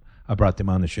brought them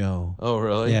on the show. Oh,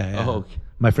 really? Yeah. Oh.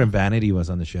 My friend Vanity was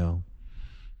on the show.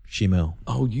 Shimo.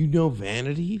 Oh, you know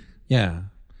Vanity? Yeah.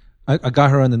 I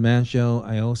got her on the Man Show.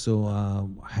 I also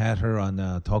had her on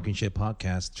the Talking Shit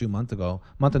podcast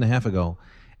month and a half ago.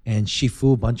 And she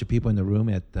fooled a bunch of people in the room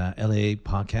at the LA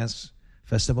Podcast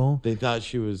Festival. They thought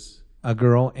she was a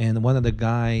girl, and one of the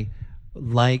guy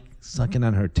liked sucking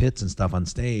on her tits and stuff on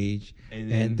stage.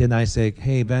 And then I said,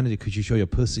 "Hey, Vanity, could you show your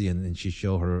pussy?" And then she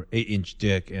showed her 8-inch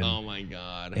dick. And, oh my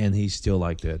God! And he still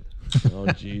liked it. Oh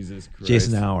Jesus Christ!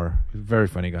 Jason Hour, very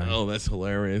funny guy. Oh, that's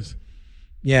hilarious.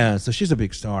 Yeah, so she's a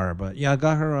big star. But yeah, I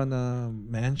got her on the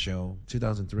Man Show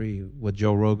 2003 with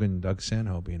Joe Rogan and Doug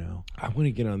Stanhope, you know. I want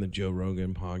to get on the Joe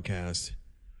Rogan podcast.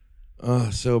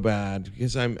 So bad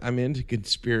because I'm into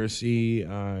conspiracy.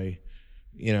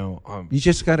 You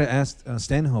just got to ask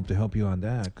Stanhope to help you on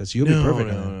that because you'll be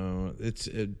perfect. No.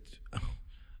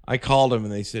 I called him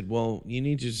and they said, "Well, you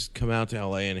need to just come out to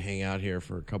LA and hang out here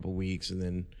for a couple weeks and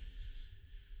then."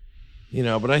 You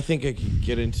know, but I think I could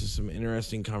get into some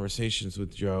interesting conversations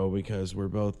with Joe because we're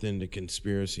both into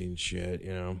conspiracy and shit,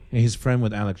 you know. And he's friend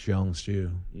with Alex Jones, too.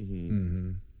 Mm-hmm.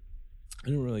 I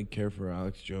don't really care for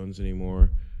Alex Jones anymore.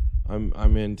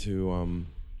 I'm into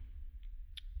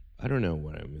I don't know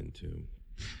what I'm into.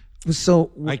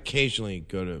 So I occasionally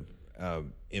go to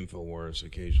InfoWars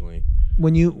occasionally.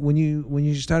 when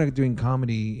you started doing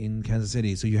comedy in Kansas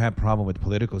City, so you had problem with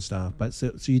political stuff, but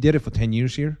so you did it for 10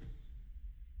 years here?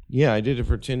 Yeah, I did it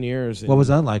for 10 years. What was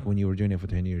that like when you were doing it for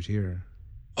 10 years here?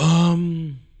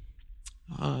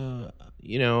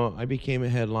 You know, I became a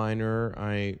headliner.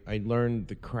 I learned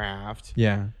the craft.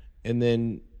 Yeah. And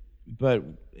then, but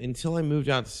until I moved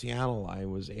out to Seattle, I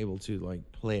was able to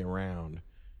like play around,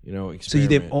 you know, experiment.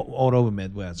 So you did all over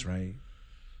Midwest, right?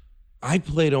 I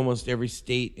played almost every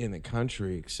state in the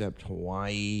country except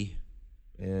Hawaii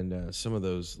and some of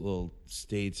those little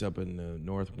states up in the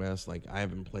Northwest. Like I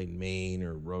haven't played Maine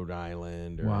or Rhode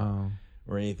Island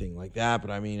or anything like that.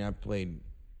 But I mean, I've played,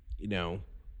 you know,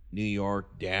 New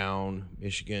York, down,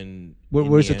 Michigan. Where's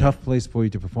the Indiana. tough place for you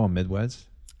to perform? Midwest?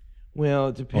 Well,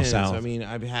 it depends. South? I mean,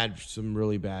 I've had some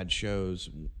really bad shows.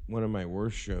 One of my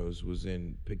worst shows was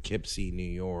in Poughkeepsie, New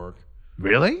York.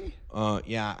 Really?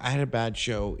 Yeah, I had a bad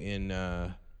show in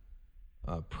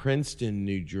Princeton,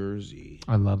 New Jersey.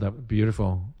 I love that.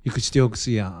 Beautiful. You could still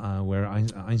see where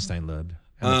Einstein lived.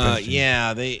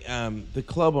 Yeah, they the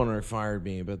club owner fired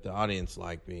me, but the audience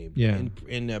liked me. Yeah.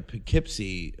 In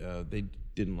Poughkeepsie, they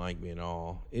didn't like me at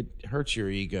all. It hurts your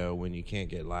ego when you can't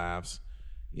get laughs,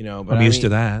 you know. But I'm used to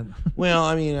that. Well,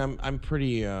 I mean, I'm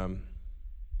pretty. I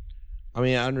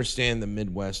mean, I understand the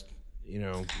Midwest, you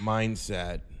know,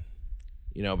 mindset,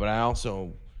 you know, but I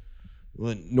also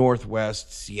the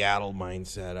Northwest Seattle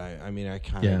mindset. I mean, I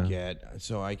kind of get,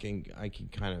 so I can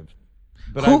kind of.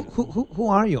 But who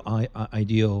are your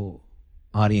ideal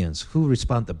audience? Who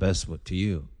respond the best to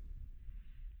you?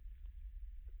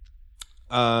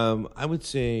 I would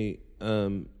say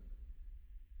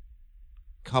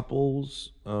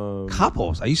couples.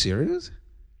 Couples? Are you serious?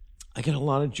 I get a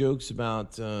lot of jokes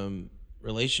about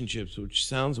relationships, which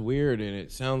sounds weird, and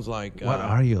it sounds like What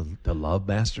are you, the love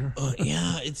master?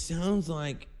 Yeah, it sounds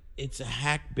like it's a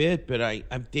hack bit, but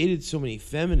I've dated so many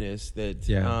feminists that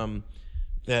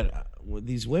that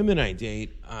these women I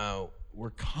date, we're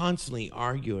constantly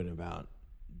arguing about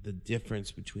the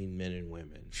difference between men and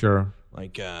women. Sure.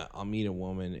 Like I'll meet a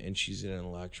woman and she's an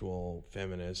intellectual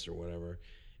feminist or whatever,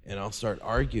 and I'll start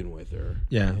arguing with her.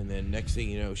 Yeah. And then next thing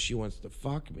you know, she wants to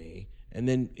fuck me, and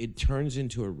then it turns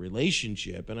into a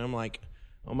relationship, and I'm like,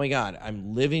 oh my God,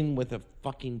 I'm living with a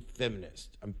fucking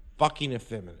feminist. I'm fucking a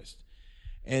feminist.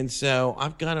 And so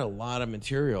I've got a lot of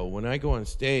material. When I go on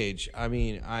stage, I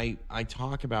mean, I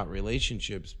talk about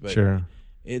relationships, but Sure.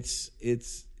 it's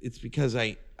because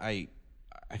I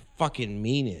fucking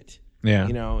mean it. Yeah.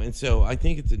 You know, and so I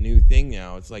think it's a new thing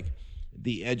now. It's like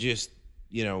the edgiest,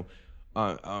 you know,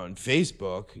 on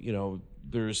Facebook, you know,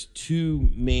 there's two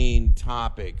main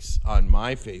topics on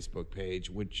my Facebook page,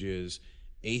 which is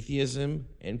atheism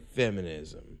and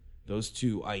feminism. Those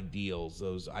two ideals,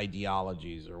 those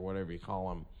ideologies, or whatever you call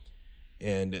them.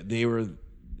 And they were,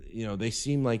 you know, they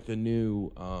seem like the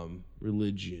new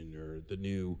religion or the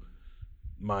new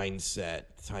mindset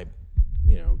type,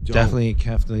 you know. Definitely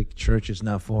Catholic Church is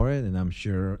not for it, and I'm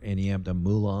sure any of the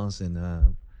mullahs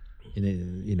and,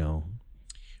 you know.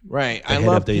 Right. the I head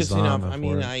love of the pissing Islam off. I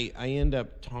mean, for I end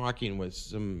up talking with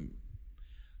some,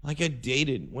 like I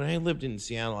dated, when I lived in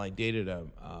Seattle, I dated a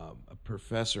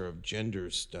professor of gender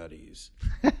studies.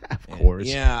 Of course.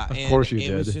 Yeah. Of course you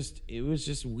it did. It was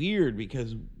just weird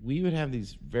because we would have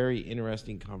these very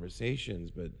interesting conversations,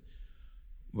 but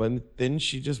then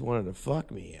she just wanted to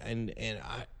fuck me. And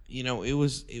I, you know, it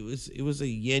was a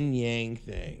yin yang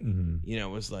thing. Mm-hmm. You know,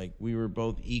 it was like we were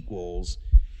both equals,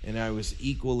 and I was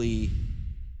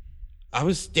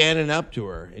standing up to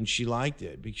her, and she liked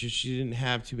it because she didn't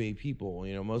have too many people.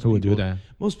 You know, most Who people would do that?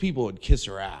 Most people would kiss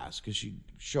her ass because she'd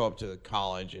show up to the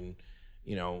college, and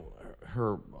you know,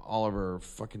 all of her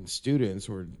fucking students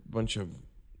were a bunch of,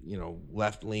 you know,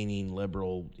 left leaning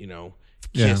liberal, you know,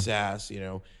 kiss ass, you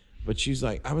know. But she's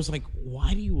like, I was like,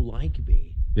 why do you like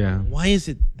me? Yeah. Why is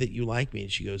it that you like me?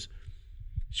 And she goes,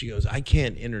 I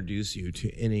can't introduce you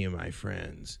to any of my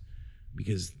friends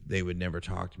because they would never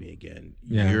talk to me again.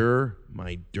 Yeah. You're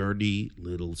my dirty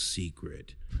little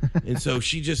secret. And so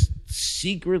she just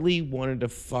secretly wanted to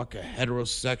fuck a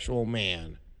heterosexual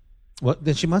man. Well,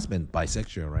 then she must have been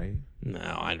bisexual, right?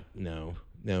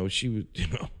 No, she was,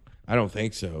 I don't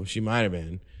think so. She might have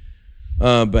been.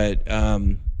 But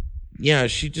yeah,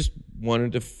 she just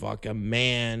wanted to fuck a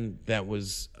man that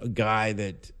was a guy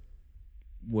that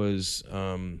was,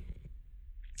 I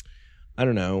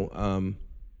don't know,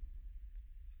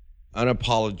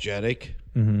 unapologetic,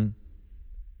 Mm-hmm.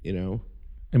 you know.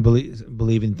 And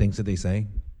believe in things that they say.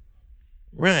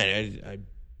 Right.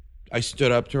 I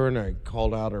stood up to her and I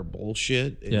called out her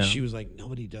bullshit, and Yeah. she was like,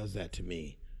 "Nobody does that to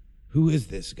me. Who is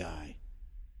this guy?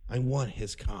 I want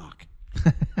his cock."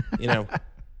 You know.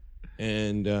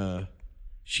 And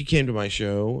she came to my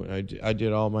show. I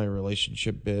did all my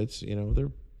relationship bits. You know,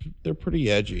 they're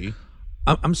pretty edgy.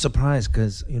 I'm surprised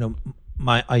because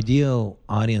my ideal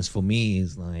audience for me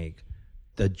is like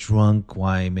the drunk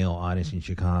white male audience in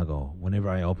Chicago. Whenever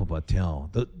I open up a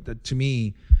hotel, to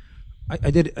me,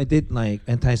 I did like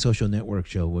Antisocial Network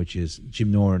show, which is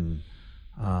Jim Norton,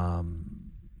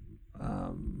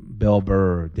 Bill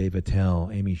Burr, Dave Attell,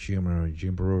 Amy Schumer,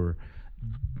 Jim Brewer.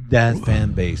 That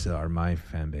fan base are my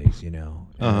fan base,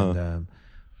 and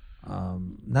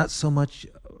not so much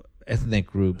ethnic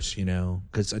groups,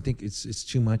 because I think it's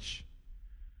too much.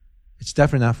 It's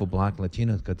definitely not for Black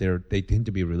Latinos because they tend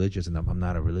to be religious, and I'm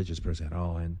not a religious person at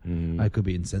all, and I could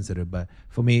be insensitive. But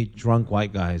for me, drunk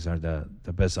white guys are the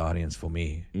best audience for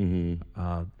me.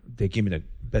 They give me the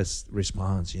best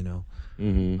response,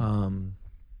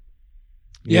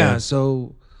 Yeah,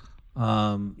 so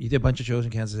you did a bunch of shows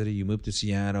in Kansas City. You moved to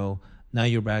Seattle. Now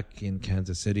you're back in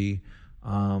Kansas City.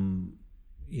 And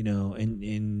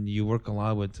you work a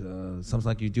lot with. Sounds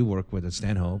like you do work with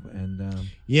Stanhope. And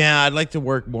yeah, I'd like to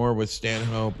work more with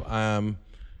Stanhope. I'm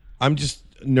just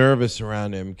nervous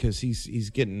around him because he's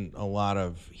getting a lot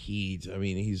of heat. I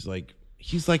mean, he's like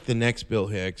the next Bill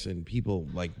Hicks, and people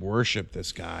like worship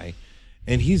this guy.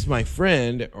 And he's my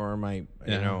friend, or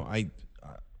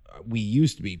we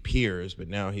used to be peers, but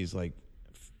now he's like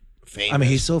famous. I mean,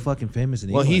 he's so fucking famous in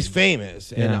England. Well, he's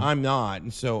famous, and Yeah. I'm not,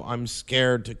 and so I'm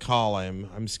scared to call him.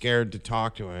 I'm scared to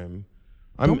talk to him.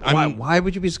 Why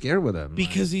would you be scared with him?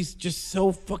 Because he's just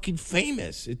so fucking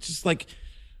famous. It's just like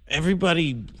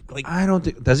everybody like. I don't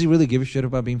think. Does he really give a shit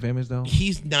about being famous though?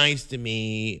 He's nice to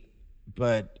me,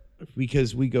 but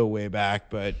because we go way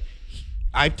back. But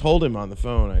I told him on the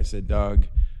phone. I said, "Doug,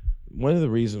 one of the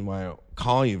reasons why I don't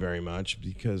call you very much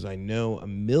because I know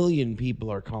 1 million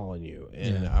people are calling you,"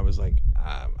 and Yeah. I was like,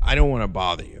 "I don't want to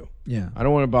bother you. Yeah. I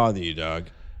don't want to bother you, Doug."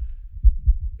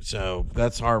 So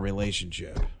that's our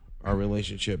relationship. Our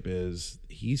relationship is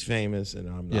he's famous and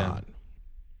I'm Yeah. not.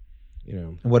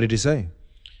 And what did he say?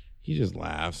 He just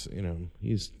laughs.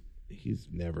 He's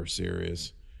never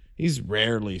serious. He's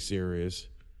rarely serious.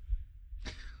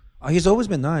 He's always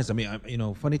been nice. I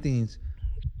mean, funny thing is,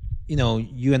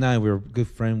 you and I were a good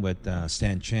friend with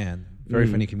Stan Chan, very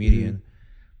funny comedian,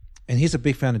 and he's a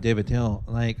big fan of David Tell.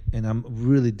 And I'm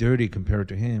really dirty compared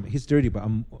to him. He's dirty, but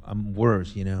I'm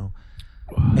worse, And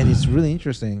it's really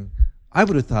interesting. I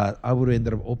would have thought I would have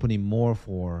ended up opening more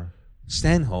for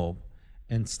Stanhope,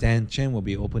 and Stan Chen will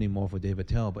be opening more for David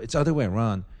Tell. But it's the other way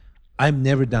around. I've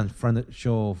never done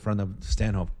show in front of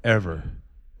Stanhope ever,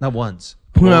 not once.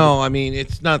 Well, I mean,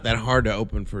 it's not that hard to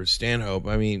open for Stanhope.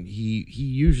 I mean, he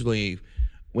usually,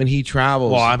 when he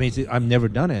travels. Well, I mean, I've never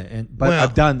done it, but Well-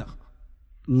 I've done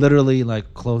literally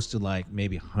like close to like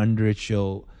maybe 100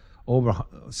 show, over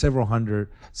several hundred.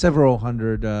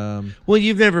 Well,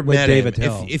 you've never with met David him.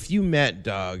 Tell. If you met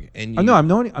Doug and you, No, I've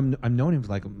known him for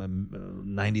like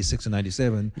 96 and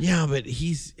 97. yeah, but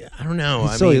I don't know.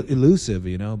 He's so elusive,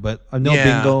 But I know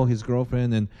Yeah. Bingo, his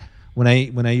girlfriend, and when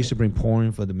I used to bring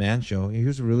porn for the Man Show, he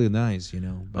was really nice,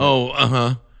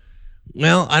 But,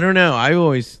 Well, I don't know. I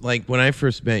always when I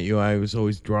first met you, I was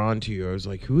always drawn to you. I was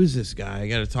like, "Who is this guy? I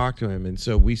got to talk to him." And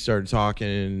so we started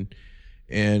talking,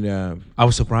 and I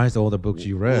was surprised at all the books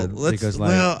you read because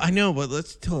I know, but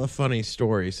let's tell a funny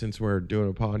story since we're doing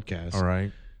a podcast. all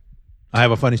right. I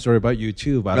have a funny story about you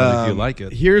too, but I don't know if you like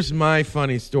it. Here's my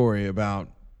funny story about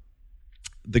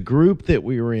the group that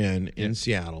we were in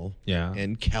Seattle. Yeah.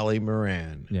 And Kelly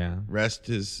Moran. Yeah. Rest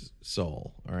his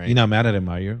soul. All right. You're not mad at him,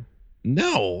 are you?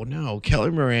 No.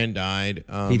 Kelly Moran died.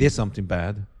 He did something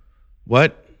bad.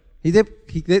 What? He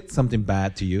did something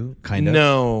bad to you, kind of.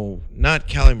 No, not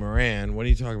Kelly Moran. What are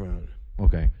you talking about?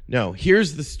 Okay. No,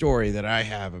 here's the story that I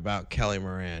have about Kelly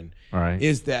Moran. All right.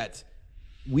 Is that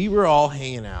we were all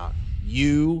hanging out.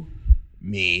 You,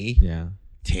 me, Yeah.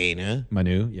 Tana,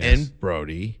 Manu, yes. and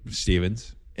Brody,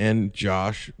 Stevens. and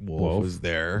Josh Wolf Wolf. was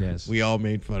there. Yes. We all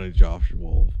made fun of Josh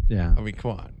Wolf. Yeah. I mean,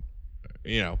 come on.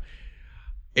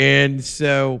 And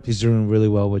so He's doing really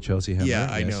well with Chelsea Handler. yeah,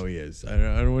 I yes. know he is. I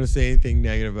don't want to say anything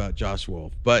negative about Josh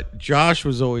Wolf, but Josh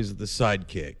was always the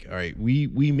sidekick. All right, we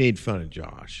made fun of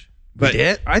Josh, but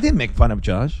I didn't make fun of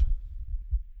Josh.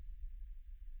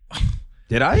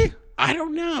 Did I? I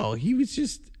don't know. He was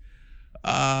just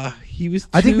he was.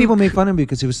 I think too- people make fun of him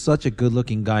because he was such a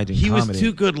good-looking guy doing He comedy. was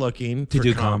too good looking To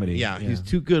do comedy, Yeah, he yeah. was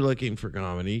too good looking for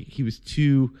comedy. He was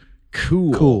too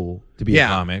cool. cool to be Yeah, a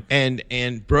comic. and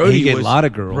Brody He get was a lot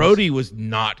of girls. Brody was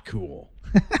not cool.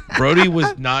 Brody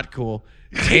was not cool.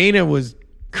 Tana was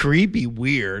creepy,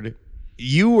 weird.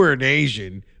 You were an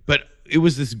Asian, but it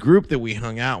was this group that we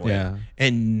hung out with. Yeah.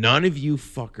 And none of you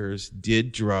fuckers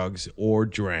did drugs or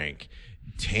drank.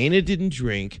 Tana didn't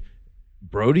drink.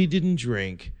 Brody didn't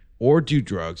drink or do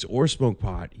drugs or smoke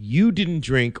pot. You didn't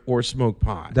drink or smoke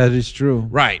pot. That is true.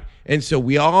 Right. And so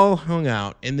we all hung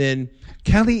out. And then,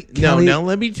 Kelly. no,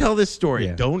 let me tell this story.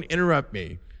 Yeah. Don't interrupt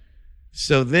me.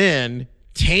 So then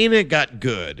Tana got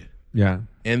good. Yeah.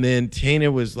 And then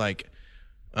Tana was like,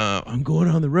 I'm going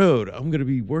on the road. I'm going to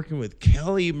be working with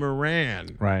Kelly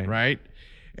Moran. Right. Right.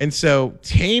 And so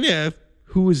Tana,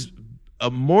 who was a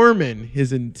Mormon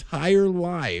his entire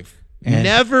life, And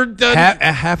never done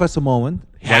half a Samoan,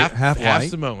 half white.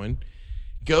 Samoan,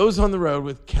 goes on the road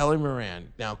with Kelly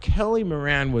Moran. Now, Kelly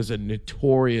Moran was a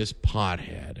notorious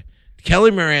pothead.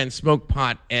 Kelly Moran smoked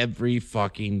pot every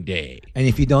fucking day. And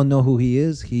if you don't know who he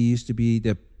is, he used to be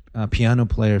the piano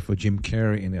player for Jim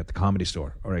Carrey at the Comedy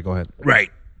Store. All right, go ahead. Right.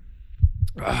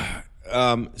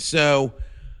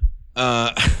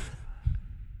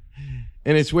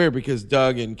 And it's weird because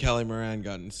Doug and Kelly Moran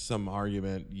got in some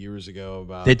argument years ago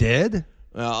about. They did?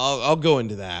 I'll go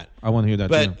into that. I want to hear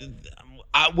that But too.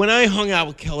 when I hung out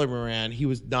with Kelly Moran, he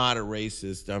was not a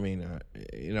racist.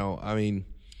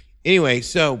 Anyway,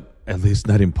 so At least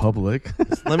not in public.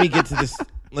 let me get to this.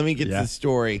 Let me get to the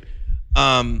story.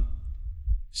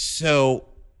 So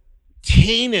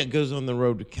Tana goes on the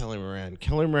road with Kelly Moran.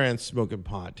 Kelly Moran's smoking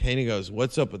pot. Tana goes,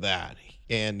 "What's up with that?"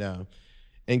 And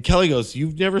Kelly goes,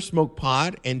 "You've never smoked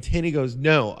pot?" And Tana goes,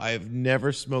 "No, I've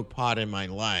never smoked pot in my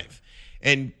life."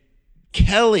 And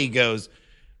Kelly goes,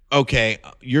 "Okay,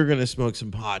 you're going to smoke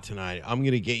some pot tonight. I'm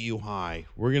going to get you high.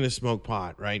 We're going to smoke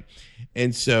pot, right?"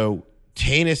 And so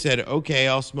Tana said, "Okay,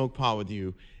 I'll smoke pot with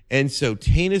you." And so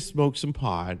Tana smoked some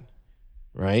pot,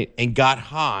 right, and got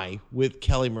high with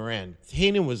Kelly Moran.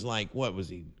 Tana was like, what was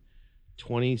he,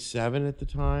 27 at the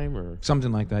time? Or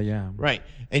Something like that, yeah. right.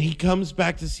 And he comes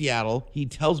back to Seattle. He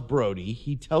tells Brody,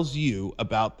 he tells you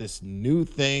about this new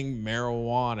thing,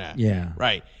 marijuana. Yeah.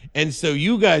 Right. And so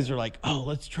you guys are like, oh,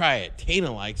 let's try it.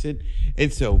 Tana likes it.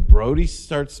 And so Brody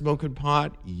starts smoking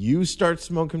pot. You start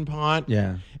smoking pot.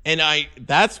 Yeah. And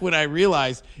that's when I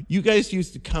realized you guys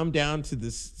used to come down to the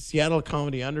Seattle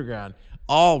Comedy Underground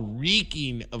all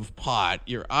reeking of pot.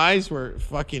 Your eyes were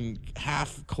fucking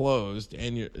half closed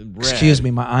and you're red. Excuse me,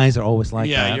 my eyes are always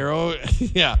like that.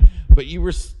 Yeah, but you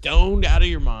were stoned out of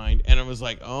your mind, and I was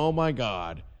like, oh my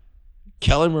God,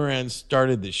 Kelly Moran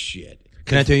started this shit.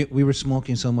 Can I tell you, we were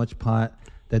smoking so much pot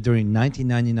that during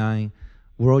 1999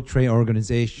 World Trade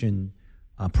Organization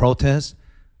protest,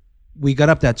 we got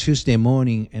up that Tuesday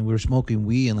morning and we were smoking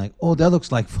weed and like, oh, that looks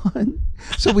like fun.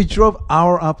 So we drove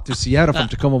hour up to Seattle from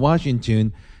Tacoma,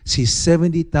 Washington, see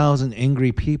 70,000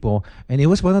 angry people. And it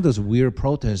was one of those weird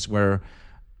protests where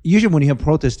usually when you have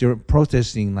protests, they're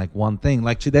protesting like one thing.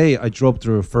 Like today, I drove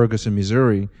through Ferguson,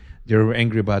 Missouri. They were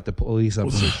angry about the police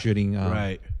officer shooting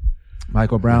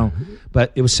Michael Brown.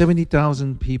 But it was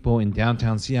 70,000 people in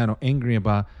downtown Seattle angry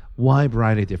about wide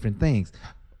variety of different things.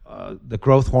 The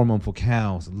growth hormone for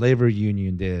cows, labor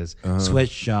union this,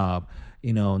 sweatshop,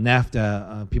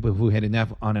 NAFTA, people who had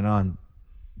NAFTA, on and on.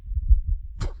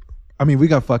 I mean, we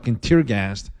got fucking tear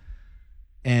gassed.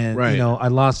 And, I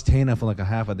lost Tana for like a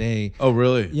half a day. Oh,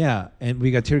 really? Yeah, and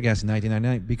we got tear gas in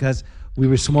 1999 because we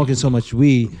were smoking so much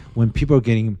weed. When people were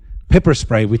getting pepper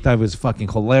spray, we thought it was fucking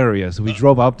hilarious. We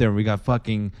drove up there and we got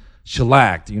fucking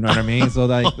shellacked, you know what I mean? So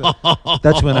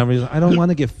that's when I realized I don't want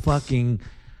to get fucking...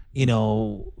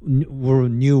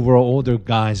 we're older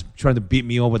guys trying to beat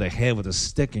me over the head with a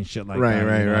stick and shit like that.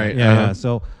 Right. Yeah.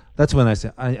 So that's when I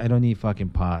said, I don't need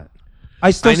fucking pot.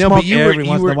 I still smoke every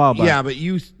once in a while. But yeah, but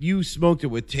you smoked it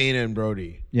with Tana and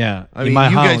Brody. Yeah. I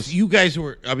mean, you guys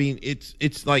were. I mean,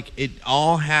 it's like it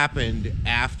all happened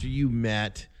after you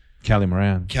met Kelly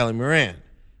Moran.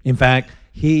 In fact,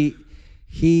 he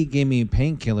gave me a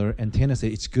painkiller, and Tana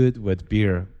said it's good with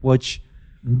beer, which.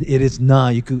 It is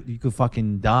not. You could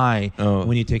fucking die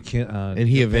when you take. And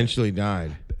he eventually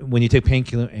died when you take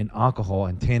painkiller and alcohol.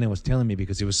 And Tana was telling me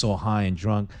because he was so high and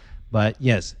drunk. But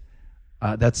yes,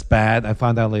 that's bad. I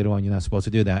found out later on you're not supposed to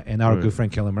do that. And our good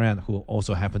friend Kelly Moran, who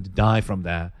also happened to die from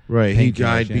that. Right, he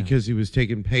died because he was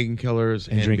taking painkillers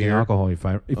and drinking beer. alcohol. If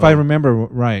I remember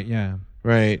right, yeah.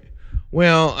 Right.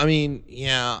 Well, I mean,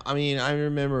 yeah. I mean, I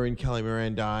remember when Kelly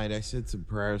Moran died, I said some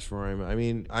prayers for him. I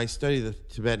mean, I study the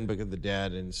Tibetan Book of the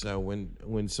Dead, and so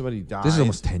when somebody dies... This is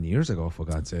almost 10 years ago, for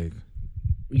God's sake.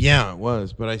 Yeah, it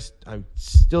was. But I'm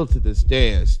still, to this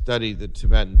day, I study the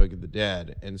Tibetan Book of the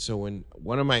Dead. And so when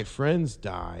one of my friends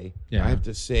die, I have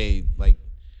to say, like,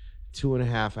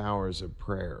 2.5 hours of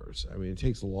prayers. I mean, it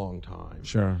takes a long time.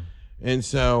 Sure. And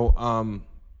so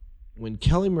when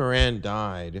Kelly Moran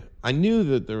died, I knew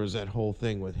that there was that whole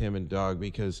thing with him and Doug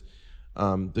because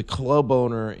the club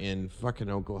owner in fucking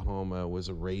Oklahoma was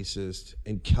a racist,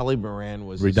 and Kelly Moran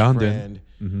was redundant.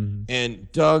 his friend.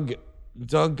 And Doug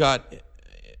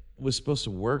was supposed to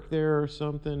work there or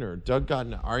something, or Doug got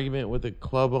in an argument with a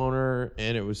club owner,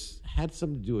 and it had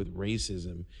something to do with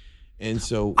racism. And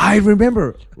so I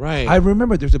remember. Right. I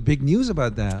remember there's a big news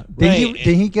about that. Did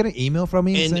he get an email from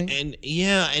me saying?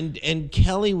 And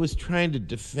Kelly was trying to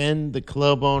defend the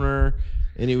club owner,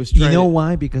 and he was trying You know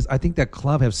why? Because I think that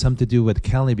club has something to do with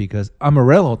Kelly because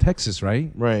Amarillo, Texas,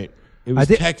 right? Right. It was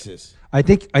Texas. I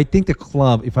think the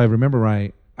club, if I remember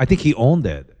right, I think he owned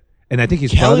it. And I think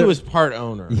his Kelly brother was part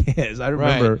owner. Yes, I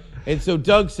remember. Right. And so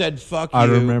Doug said, fuck you. I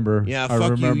remember. Yeah, I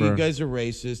fuck remember. you. You guys are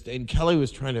racist. And Kelly was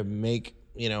trying to make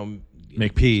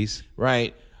peace.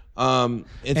 Right. And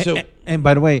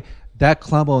by the way, that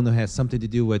club owner has something to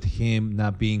do with him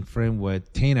not being friend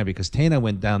with Tana because Tana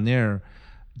went down there,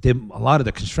 did a lot of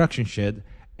the construction shit,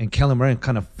 and Kelly Moran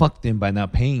kind of fucked him by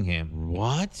not paying him.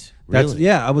 What? Really?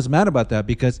 Yeah, I was mad about that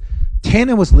because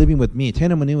Tana was living with me.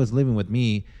 Tana Monet was living with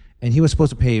me, and he was supposed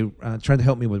to pay, trying to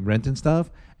help me with rent and stuff,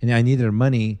 and I needed her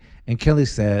money. And Kelly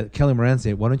Moran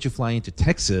said, why don't you fly into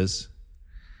Texas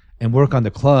and work on the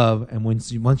club, and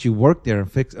once you work there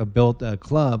and build a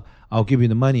club, I'll give you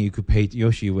the money. You could pay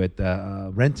Yoshi with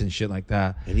rent and shit like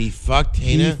that. And he fucked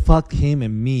Tana? He fucked him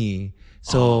and me.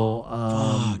 So,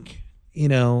 fuck.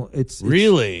 It's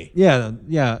really?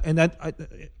 Yeah. And I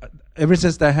ever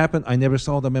since that happened, I never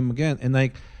saw them again. And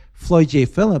like Floyd J.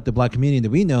 Phillip, the black comedian that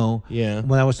we know,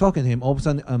 when I was talking to him, all of a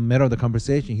sudden, middle of the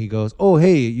conversation, he goes, "Oh,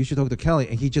 hey, you should talk to Kelly,"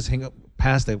 and he just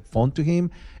passed the phone to him.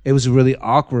 It was really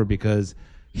awkward because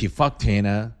he fucked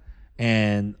Tana,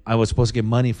 and I was supposed to get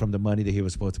money from the money that he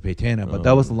was supposed to pay Tana. But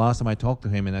that was the last time I talked to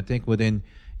him, and I think within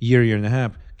year and a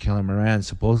half, Kelly Moran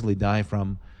supposedly died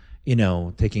from,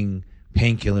 taking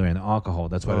painkiller and alcohol.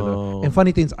 That's what I know. And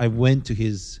funny things, I went to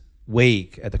his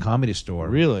wake at the Comedy Store.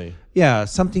 Really? Yeah,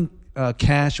 something.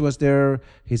 Cash was there,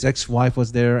 his ex-wife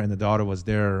was there, and the daughter was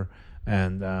there.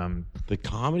 And the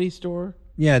Comedy Store?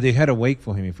 Yeah, they had a wake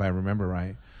for him, if I remember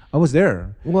right. I was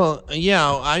there. Well, yeah,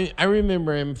 I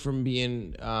remember him from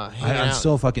being hanging out. I'm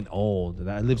so fucking old.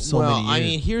 I lived so many years. I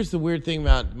mean, here's the weird thing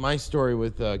about my story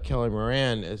with Kelly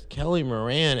Moran is Kelly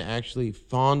Moran actually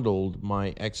fondled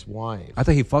my ex-wife. I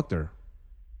thought he fucked her.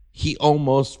 He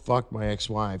almost fucked my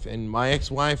ex-wife. And my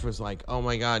ex-wife was like, "Oh,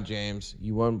 my God, James,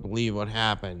 you won't believe what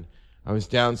happened. I was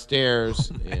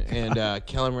downstairs, and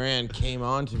Kelly Moran came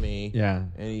on to me, yeah,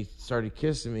 and he started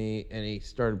kissing me, and he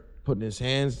started putting his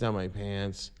hands down my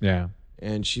pants. Yeah.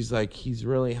 And she's like, he's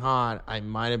really hot. I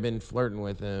might have been flirting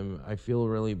with him. I feel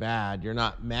really bad. You're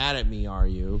not mad at me, are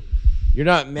you? You're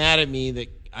not mad at me that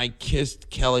I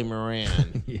kissed Kelly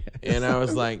Moran." Yes. And I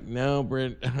was like, "No,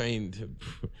 Brent,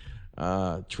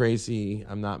 Tracy,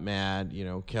 I'm not mad.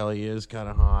 Kelly is kind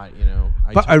of hot,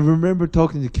 I remember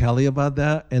talking to Kelly about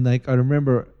that, and like I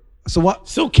remember. So what?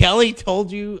 So Kelly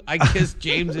told you I kissed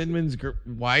James Inman's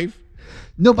wife?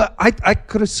 No, but I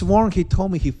could have sworn he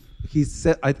told me he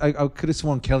said I could have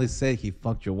sworn Kelly said he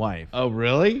fucked your wife. Oh,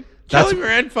 really? Kelly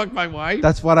Moran fucked my wife?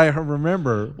 That's what I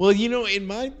remember. Well, it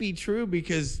might be true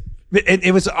because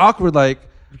it was awkward, like.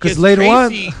 Because later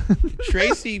on,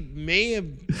 Tracy may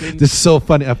have been... This is so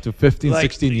funny, up to 15,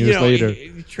 16 years later.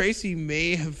 Tracy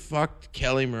may have fucked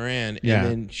Kelly Moran, yeah. And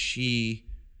then she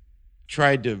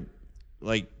tried to,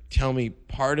 tell me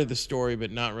part of the story, but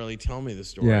not really tell me the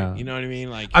story. Yeah. You know what I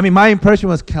mean? My impression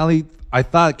was Kelly... I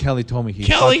thought Kelly told me he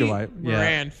fucked your wife.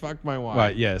 Moran fucked my wife.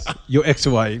 Right, yes. Your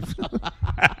ex-wife.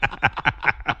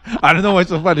 I don't know what's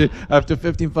so funny. After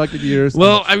 15 fucking years.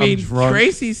 Well,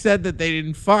 Tracy said that they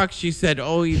didn't fuck. She said,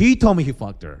 he told me he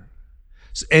fucked her.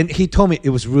 And he told me it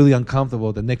was really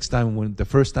uncomfortable the next time the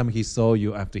first time he saw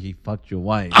you after he fucked your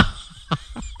wife.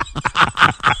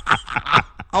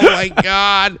 Oh my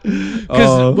God.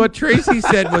 Because what Tracy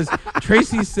said was,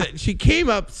 she came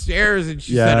upstairs and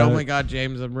she said, "Oh my God,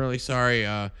 James, I'm really sorry.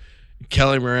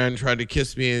 Kelly Moran tried to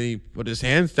kiss me and he put his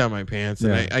hands down my pants."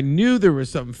 And I knew there was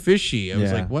something fishy. I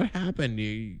was like, "What happened?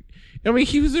 He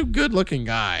was a good looking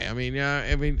guy.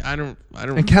 I don't.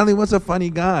 And Kelly was a funny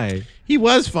guy. He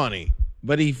was funny,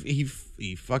 but he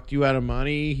fucked you out of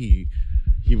money.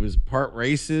 He was part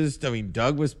racist.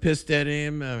 Doug was pissed at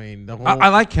him. The whole. I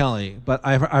like Kelly, but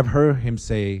I've heard him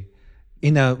say,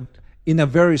 in a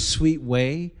very sweet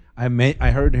way. I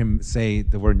heard him say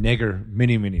the word nigger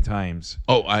many, many times.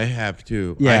 Oh, I have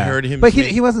too. Yeah. I heard him but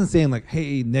he wasn't saying like,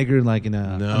 "Hey, nigger," like in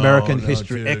a American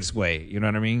History dude. X way. You know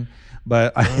what I mean?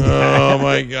 But Oh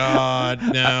my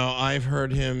God! No, I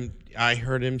heard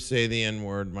him say the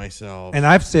N-word myself. and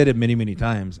I've said it many, many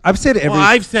times. I've said every. Well,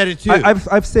 I've said it too.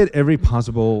 I've said every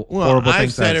possible horrible thing.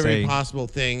 I've said every say. possible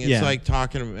thing. It's Yeah. like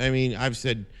talking. I mean, I've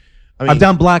said. I've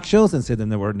done black shows and said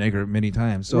the word nigger many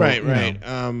times. So, right, you know.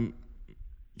 right.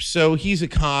 So he's a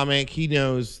comic. He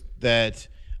knows that.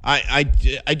 I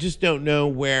just don't know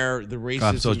where the racism.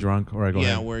 I'm so drunk. All right, go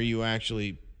ahead. Where you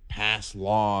actually pass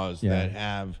laws Yeah. that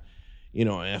have, an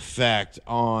effect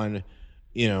on,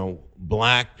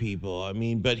 black people. I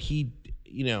mean, but he,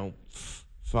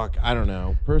 fuck, I don't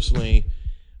know. Personally,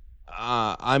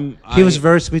 He was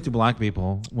very sweet to black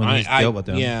people when he dealt with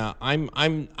them. Yeah,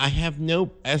 I have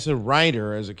no, as a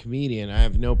writer, as a comedian, I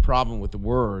have no problem with the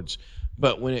words.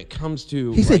 But when it comes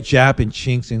to He said jap and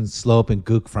chinks and slope and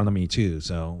gook in front of me too.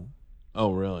 So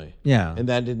oh really? yeah. And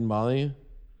that didn't bother you?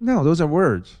 No, those are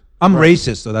words. I'm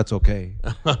racist, so that's okay.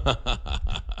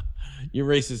 You're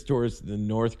racist towards the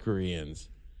North Koreans.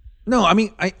 No, I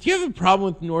mean Do you have a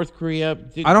problem with North Korea?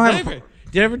 I don't have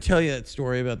Did I ever tell you that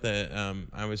story about the?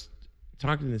 I was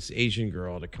talking to this Asian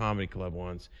girl at a comedy club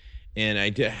once,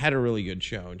 and had a really good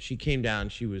show. And she came down.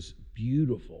 She was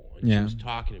beautiful, and she was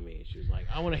talking to me. She was like,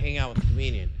 "I want to hang out with a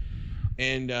comedian."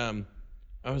 And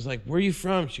I was like, "Where are you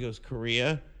from?" She goes,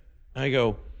 "Korea." I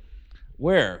go,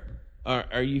 "Where?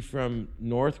 Are you from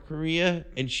North Korea?"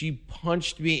 And she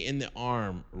punched me in the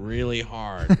arm really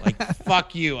hard, like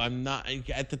 "Fuck you!" I'm not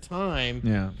at the time.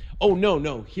 Yeah. Oh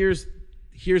no. Here's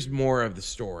more of the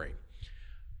story.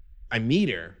 I meet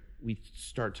her. We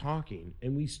start talking,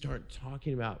 and we start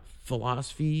talking about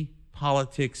philosophy,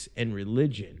 politics, and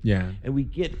religion. Yeah. And we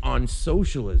get on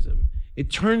socialism.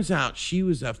 It turns out she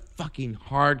was a fucking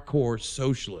hardcore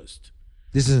socialist.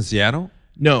 This is in Seattle?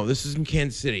 No, this is in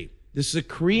Kansas City. This is a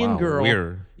Korean girl.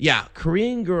 Weird. Yeah,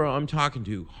 Korean girl I'm talking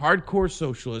to. Hardcore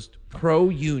socialist,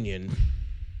 pro-union.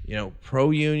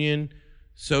 Pro-union,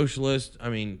 socialist. I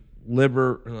mean,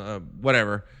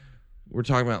 whatever. We're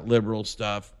talking about liberal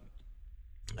stuff.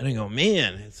 And I go,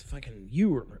 man, it's fucking, you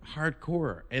were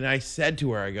hardcore. And I said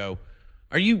to her, I go,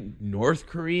 are you North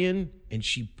Korean? And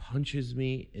she punches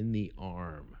me in the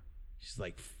arm. She's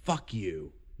like, fuck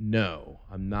you. No,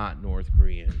 I'm not North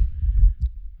Korean.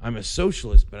 I'm a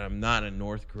socialist, but I'm not a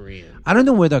North Korean. I don't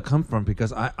know where that come from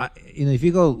because if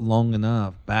you go long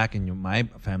enough back in my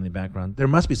family background, there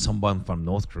must be someone from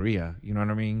North Korea. You know what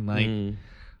I mean?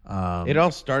 Like, It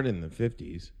all started in the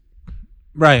 50s.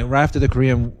 right after the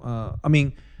Korean.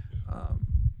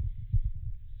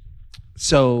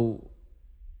 So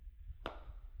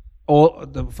all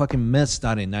the fucking mess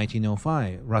started in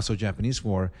 1905, Russo-Japanese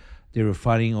War. They were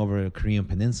fighting over the Korean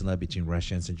Peninsula between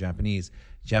Russians and Japanese.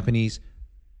 Japanese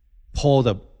pulled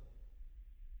a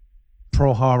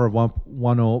Pearl Harbor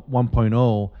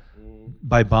 1.0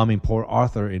 by bombing Port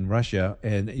Arthur in Russia,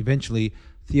 and eventually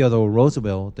Theodore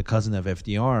Roosevelt, the cousin of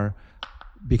FDR,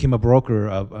 became a broker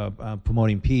of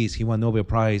promoting peace. He won Nobel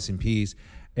Prize in peace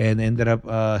and ended up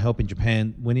helping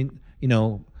Japan winning,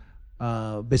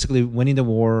 basically winning the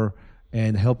war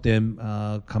and helped them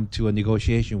come to a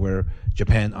negotiation where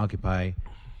Japan occupy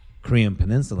Korean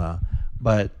Peninsula.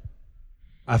 But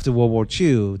after World War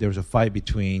II, there was a fight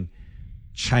between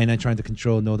China trying to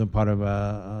control northern part of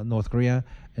North Korea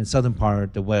and southern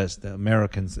part, the West, the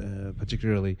Americans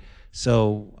particularly.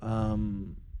 So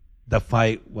the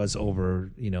fight was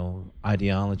over,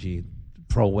 ideology,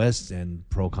 pro-West and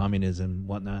pro-communism,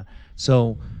 whatnot.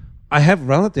 So I have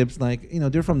relatives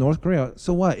they're from North Korea.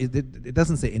 So what? It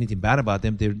doesn't say anything bad about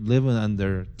them. They're living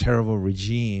under terrible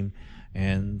regime.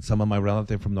 And some of my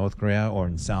relatives from North Korea or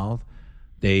in South,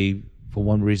 they, for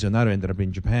one reason or another, ended up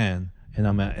in Japan. And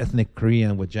I'm an ethnic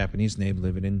Korean with Japanese name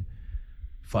living in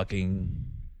fucking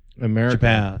America.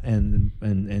 Japan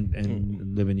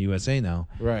and live in USA now.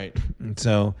 Right. And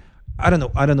so I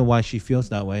don't know why she feels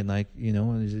that way.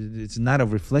 It's not a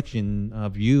reflection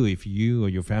of you if you or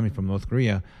your family from North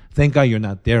Korea. Thank God you're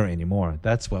not there anymore.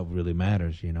 That's what really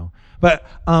matters, But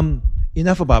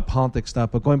enough about politics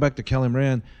stuff. But going back to Kelly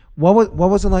Moran, what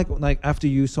was it like after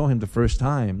you saw him the first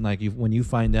time? When you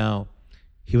find out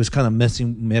he was kind of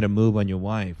made a move on your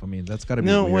wife. I mean, that's got to be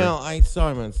weird. Well, I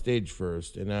saw him on stage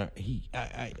first, and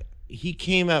he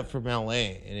came out from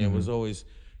L.A., and it was always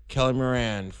Kelly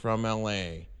Moran from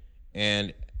L.A.,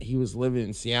 and he was living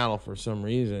in Seattle for some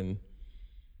reason,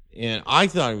 and I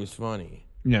thought he was funny.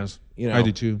 Yes, I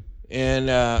did too.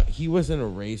 And he wasn't a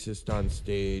racist on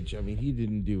stage. I mean, he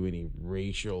didn't do any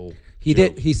racial. He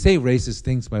jokes. did. He say racist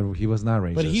things, but he was not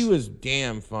racist. But he was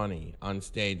damn funny on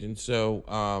stage, and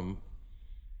so.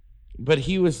 But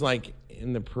he was like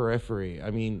in the periphery.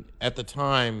 I mean, at the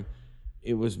time,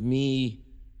 it was me,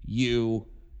 you,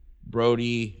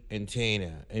 Brody and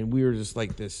Tana, and we were just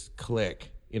like this clique.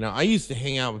 You know, I used to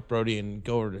hang out with Brody and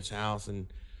go over to his house, and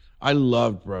I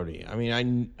loved Brody. I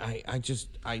mean, I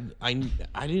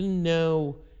didn't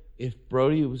know if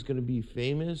Brody was going to be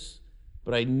famous,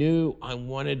 but I knew I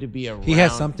wanted to be around. He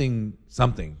has something.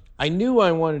 I knew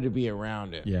I wanted to be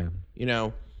around it. Yeah. You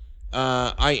know,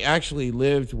 I actually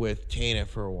lived with Tana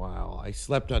for a while. I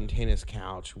slept on Tana's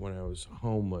couch when I was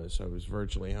homeless. I was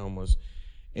virtually homeless.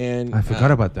 And I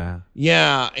forgot about that.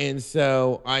 Yeah, and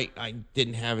so I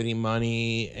didn't have any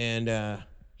money, and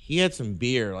he had some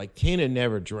beer. Like, Tana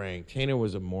never drank. Tana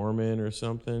was a Mormon or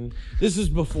something. This is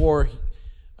before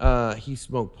he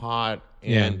smoked pot,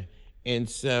 and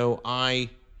so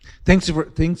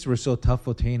things were so tough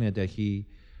for Tana that he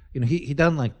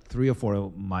done like 3 or 4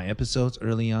 of my episodes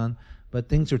early on, but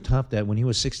things were tough that when he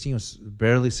was 16, was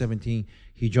barely 17,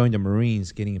 he joined the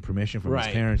Marines, getting permission from his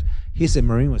parents. He said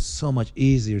Marine was so much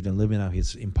easier than living out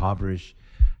his impoverished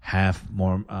half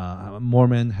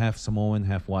Mormon, half Samoan,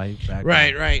 half white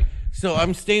background. Right. So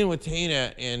I'm staying with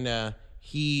Tana, and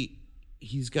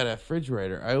he's got a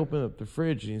refrigerator. I open up the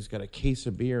fridge, and he's got a case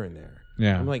of beer in there.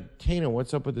 Yeah. I'm like, Tana,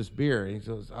 what's up with this beer? And he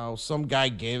says, oh, some guy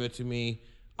gave it to me.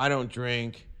 I don't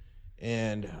drink,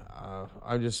 and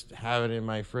I just have it in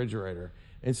my refrigerator.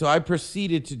 And so I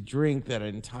proceeded to drink that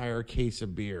entire case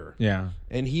of beer. Yeah.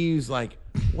 And he's like,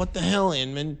 what the hell,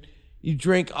 Inman? You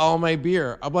drank all my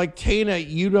beer. I'm like, Tana,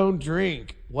 you don't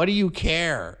drink. What do you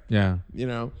care? Yeah. You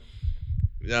know?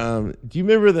 Do you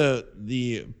remember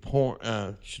the porn?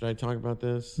 Should I talk about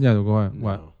this? Yeah, go ahead. No.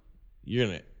 What?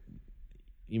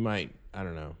 You might, I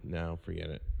don't know. No,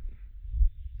 forget it.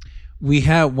 We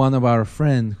had one of our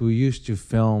friends who used to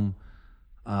film.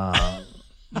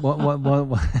 What?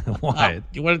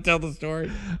 You want to tell the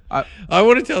story? I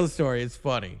want to tell the story. It's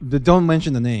funny. Don't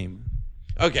mention the name.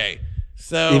 Okay,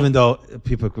 so even though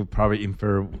people could probably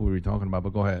infer who we're talking about,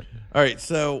 but go ahead. All right,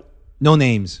 so no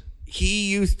names. He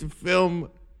used to film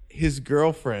his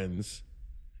girlfriends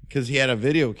because he had a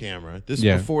video camera. This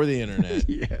is before the internet.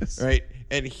 Yes. Right,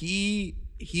 and he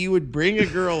would bring a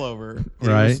girl over.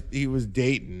 Right. He was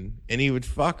dating, and he would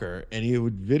fuck her, and he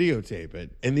would videotape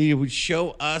it, and he would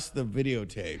show us the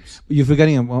videotapes. You're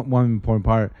forgetting one important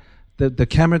part. The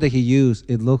camera that he used,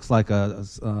 it looks like a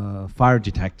fire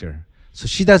detector. So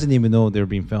she doesn't even know they're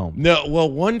being filmed. No, well,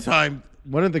 one time,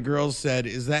 one of the girls said,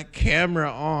 "Is that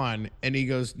camera on?" And he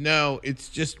goes, "No, it's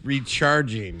just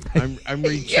recharging. I'm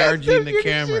recharging the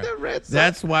camera.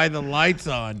 That's why the light's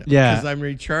on. Yeah, because I'm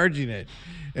recharging it."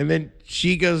 And then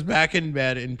she goes back in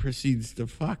bed and proceeds to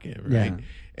fuck him, right? Yeah.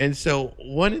 And so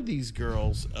one of these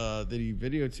girls that he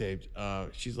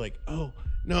videotaped, she's like, "Oh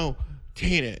no,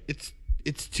 Tana,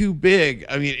 it's too big."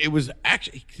 I mean, it was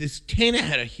actually this Tana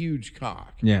had a huge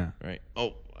cock. Yeah. Right.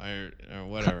 Oh,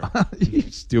 whatever. You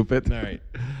stupid. All right.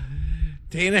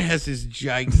 Tana has this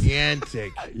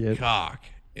gigantic Yes. cock.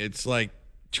 It's like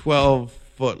 12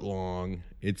 foot long.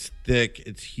 It's thick.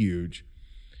 It's huge.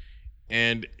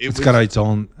 And it's got its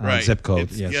own zip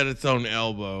code. It's got its own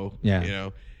elbow. Yeah. You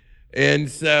know. And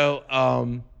so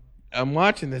I'm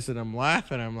watching this and I'm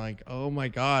laughing. I'm like, oh my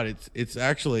God, it's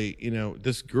actually,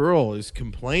 this girl is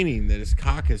complaining that his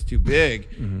cock is too big.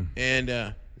 Mm-hmm.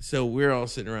 And so we're all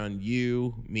sitting around,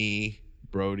 you, me,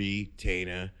 Brody,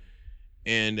 Tana,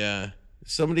 and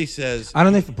somebody says, I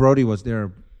don't know if Brody was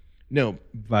there. No.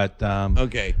 But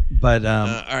okay. But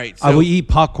all right. So, I will eat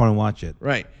popcorn and watch it.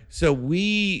 Right. So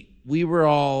we were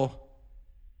all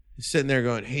sitting there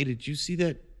going, hey, did you see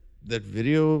that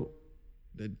video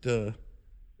that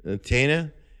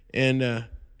Tana?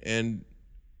 And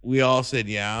we all said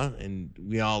yeah, and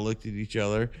we all looked at each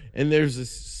other, and there's this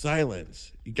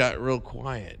silence. It got real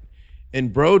quiet.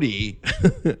 And Brody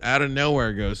out of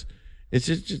nowhere goes, it's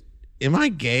just am I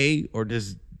gay or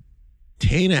does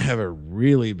Tana have a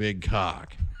really big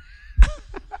cock?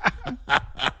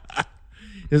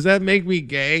 Does that make me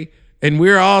gay? And we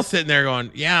were all sitting there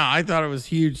going, yeah, I thought it was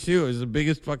huge too. It was the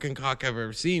biggest fucking cock I've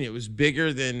ever seen. It was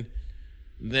bigger than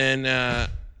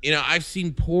I've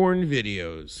seen porn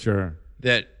videos. Sure.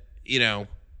 That,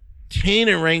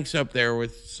 Tana ranks up there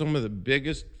with some of the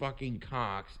biggest fucking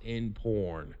cocks in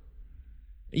porn.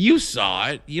 You saw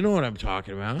it. You know what I'm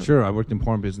talking about. Sure, I worked in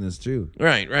porn business too.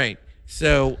 Right.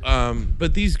 So,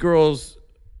 but these girls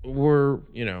were,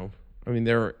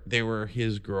 they were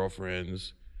his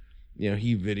girlfriends.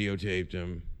 He videotaped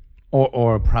them.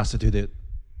 Or prostituted.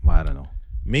 Well, I don't know.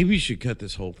 Maybe you should cut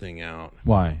this whole thing out.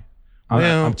 Why?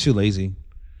 I'm too lazy.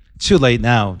 Too late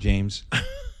now, James.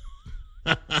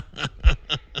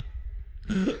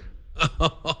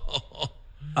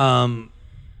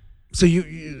 So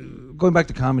you going back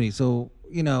to comedy. So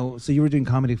so you were doing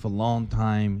comedy for a long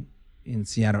time. in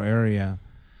Seattle area.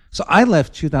 So I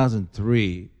left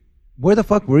 2003. Where the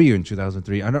fuck were you in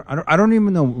 2003? I don't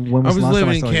even know when was I was the last time living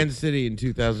I in saw you. Kansas City in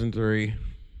 2003.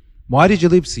 Why did you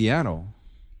leave Seattle?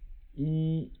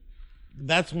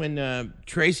 That's when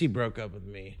Tracy broke up with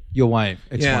me. Your wife,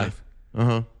 ex-wife.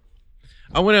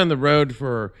 I went on the road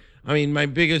for. I mean, my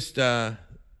biggest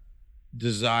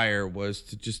desire was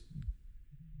to just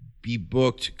be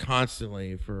booked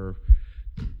constantly for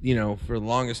the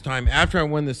longest time. After I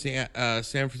won the San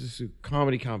Francisco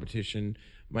comedy competition,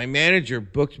 my manager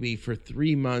booked me for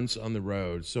 3 months on the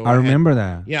road. So I remember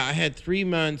that. Yeah, I had 3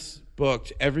 months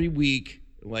booked every week,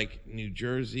 like New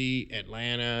Jersey,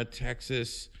 Atlanta,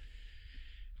 Texas,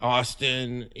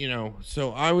 Austin.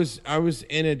 So I was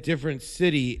in a different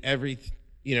city every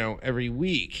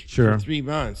week Sure. for 3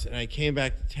 months, and I came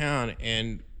back to town,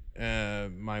 and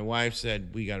my wife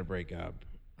said, "We got to break up.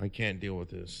 I can't deal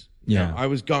with this." Yeah. I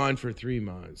was gone for 3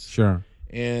 months. Sure.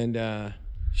 And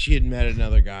she had met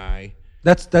another guy.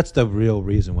 That's the real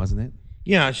reason, wasn't it?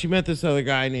 Yeah, she met this other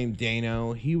guy named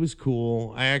Dano. He was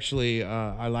cool. I actually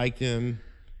I liked him.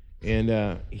 And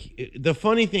the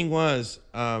funny thing was,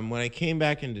 when I came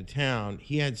back into town,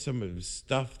 he had some of his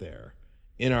stuff there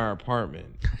in our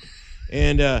apartment.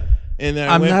 And then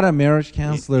I'm not a marriage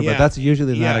counselor, but that's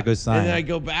usually not a good sign. And then I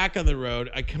go back on the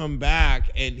road. I come back,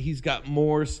 and he's got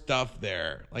more stuff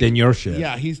there. Than your shit.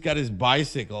 Yeah, he's got his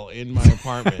bicycle in my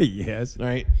apartment. Yes.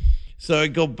 Right. So I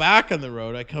go back on the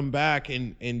road. I come back,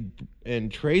 and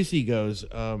Tracy goes,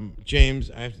 James,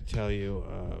 I have to tell you,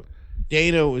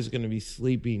 Dano is going to be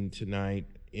sleeping tonight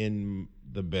in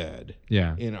the bed.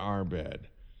 Yeah. In our bed.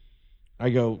 I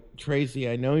go, Tracy,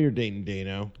 I know you're dating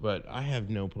Dano, but I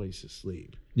have no place to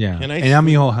sleep. Yeah. Can I and I'm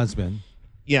sleep? your husband.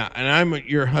 Yeah, and I'm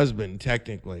your husband,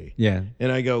 technically. Yeah.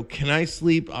 And I go, can I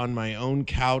sleep on my own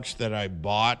couch that I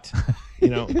bought?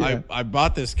 I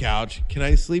bought this couch. Can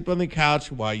I sleep on the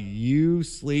couch while you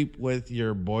sleep with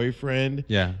your boyfriend?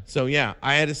 Yeah. So, yeah,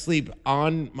 I had to sleep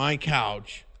on my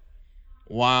couch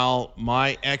while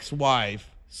my ex-wife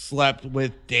slept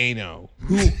with Dano,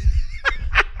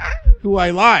 who I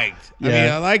liked. I mean,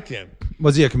 I liked him.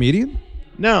 Was he a comedian?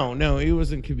 No, he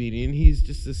wasn't a comedian. He's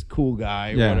just this cool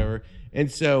guy or whatever. And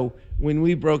so when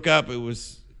we broke up, it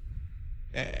was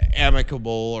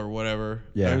amicable or whatever.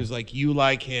 Yeah. I was like, you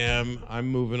like him. I'm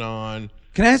moving on.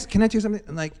 Can I tell you something?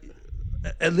 Like,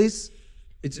 at least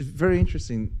it's very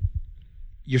interesting.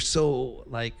 You're so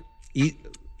like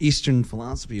Eastern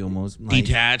philosophy almost. Like,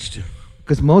 Detached.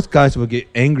 because most guys will get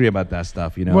angry about that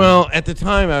stuff, Well, at the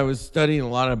time, I was studying a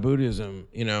lot of Buddhism,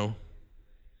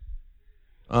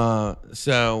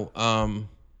 So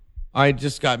I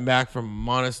just gotten back from a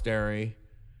monastery,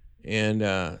 and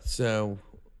the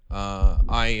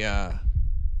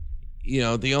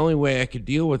only way I could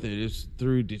deal with it is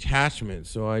through detachment.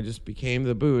 So I just became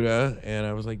the Buddha, and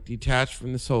I was like detached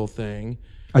from this whole thing.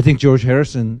 I think George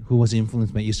Harrison, who was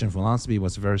influenced by Eastern philosophy,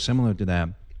 was very similar to that.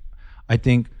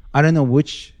 I don't know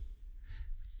which,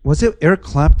 was it Eric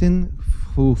Clapton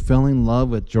who fell in love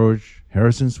with George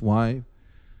Harrison's wife?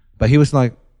 But he was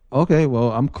like, okay,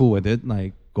 well, I'm cool with it.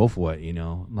 Like, go for it,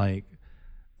 Like,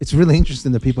 it's really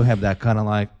interesting that people have that kind of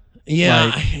like.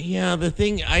 Yeah. The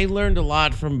thing, I learned a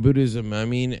lot from Buddhism. I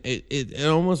mean, it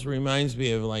almost reminds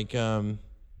me of like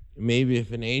maybe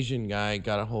if an Asian guy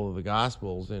got a hold of the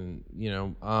Gospels and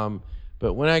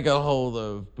but when I got a hold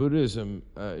of Buddhism,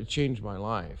 it changed my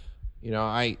life.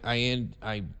 I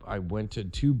went to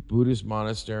 2 Buddhist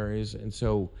monasteries, and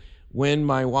so when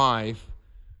my wife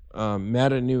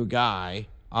met a new guy,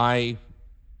 I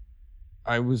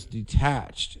was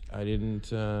detached. I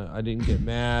didn't get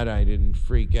mad. I didn't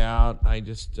freak out. I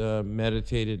just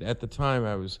meditated. At the time,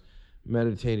 I was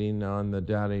meditating on the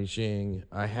Tao Te Ching.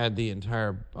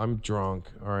 I'm drunk,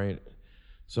 all right?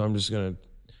 So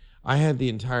I had the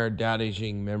entire Tao Te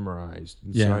Ching memorized.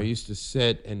 And so I used to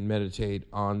sit and meditate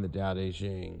on the Tao Te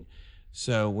Ching.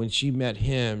 So when she met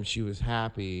him, she was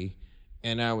happy,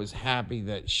 and I was happy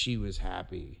that she was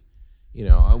happy.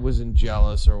 I wasn't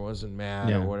jealous or wasn't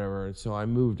mad or whatever. And so I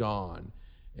moved on.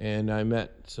 And I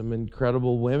met some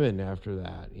incredible women after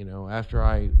that. After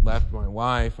I left my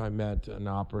wife, I met an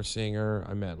opera singer.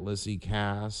 I met Lizzie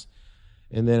Cass.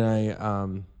 And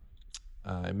then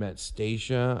I met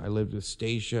Stacia. I lived with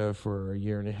Stacia for a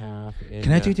year and a half. And,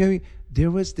 Can I tell you, there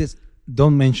was this,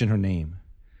 don't mention her name,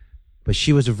 but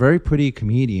she was a very pretty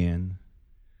comedian.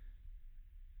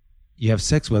 You have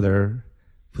sex with her.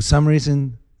 For some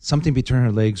reason, something between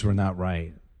her legs were not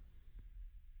right.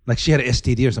 Like she had an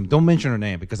STD or something. Don't mention her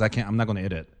name because I'm not going to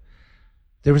edit.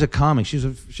 There was a comic. She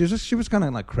was kind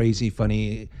of like crazy,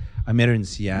 funny. I met her in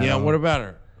Seattle. Yeah, what about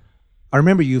her? I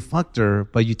remember you fucked her,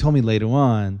 but you told me later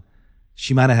on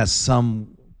she might have had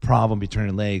some problem between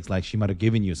her legs, like she might have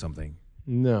given you something.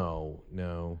 No. You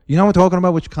know what I'm talking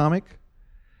about? Which comic?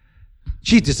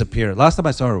 She disappeared. Last time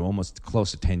I saw her, almost close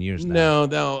to 10 years now.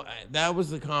 No, that was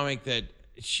the comic that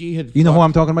she had. You know who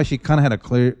I'm talking about? She kind of had a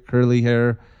curly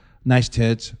hair, nice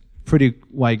tits, pretty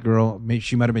white girl.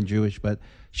 She might have been Jewish, but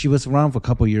she was around for a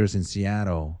couple years in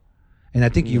Seattle. And I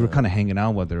think you were kind of hanging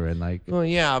out with her and like. Well,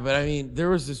 yeah, but I mean, there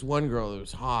was this one girl that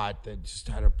was hot that just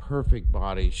had a perfect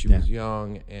body. She was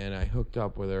young, and I hooked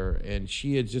up with her, and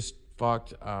she had just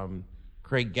fucked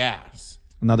Craig Gass.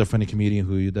 Another funny comedian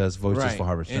who does voices for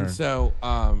Howard Stern. And so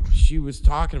she was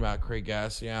talking about Craig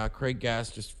Gass. Yeah, Craig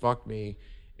Gass just fucked me,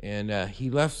 and he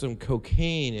left some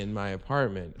cocaine in my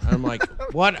apartment. I'm like,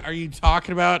 what are you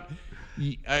talking about?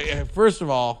 First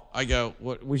of all, I go,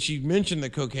 when she mentioned the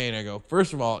cocaine, I go,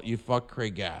 first of all, you fucked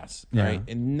Craig Gass, right?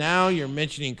 And now you're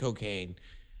mentioning cocaine.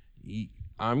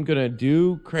 I'm going to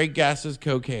do Craig Gass's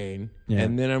cocaine,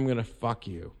 and then I'm going to fuck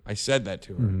you. I said that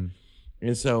to her. Mm-hmm.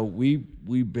 And so we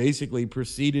basically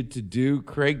proceeded to do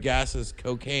Craig Gass's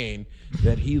cocaine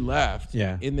that he left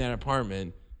in that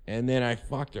apartment, and then I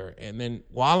fucked her. And then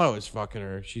while I was fucking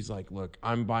her, she's like, "Look,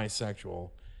 I'm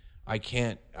bisexual. I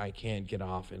can't get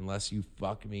off unless you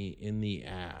fuck me in the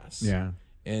ass." Yeah.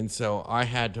 And so I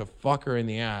had to fuck her in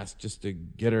the ass just to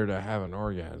get her to have an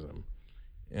orgasm.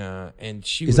 And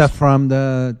she is that from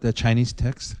the Chinese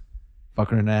text? Fuck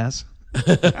her in the ass.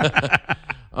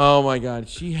 Oh my God,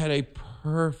 she had a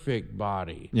perfect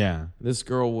body. Yeah. This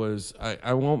girl was,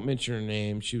 I won't mention her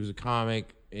name. She was a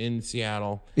comic in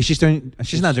Seattle. Is she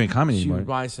she's not doing comedy anymore. She was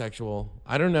bisexual.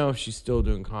 I don't know if she's still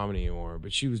doing comedy anymore,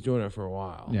 but she was doing it for a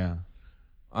while. Yeah.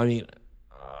 I mean,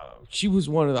 she was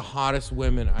one of the hottest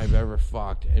women I've ever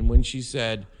fucked. And when she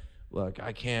said, "Look,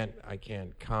 I can't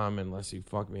come unless you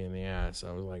fuck me in the ass,"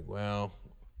 I was like, well,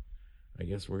 I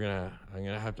guess I'm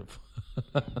gonna have to.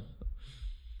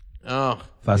 Oh,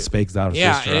 fast speaks out of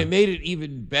yeah, and it made it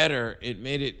even better. It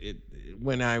made it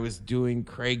when I was doing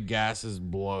Craig Gass's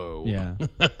blow. Yeah.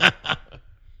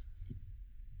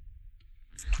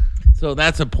 So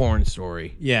that's a porn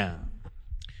story. Yeah.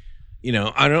 You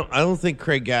know, I don't think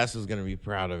Craig Gass is going to be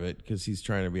proud of it because he's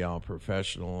trying to be all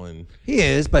professional, and he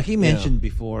is. But he mentioned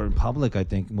before in public, I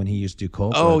think, when he used to do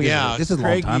coke. Oh yeah, this is a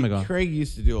long time ago. Craig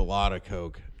used to do a lot of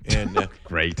coke. And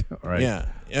great. All right. Yeah.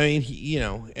 I mean,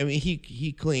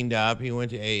 he cleaned up. He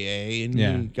went to AA and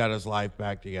he got his life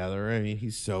back together. I mean,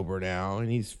 he's sober now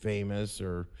and he's famous,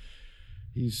 or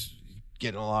he's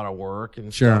getting a lot of work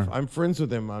and stuff. I'm friends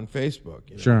with him on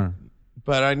Facebook. You know? Sure.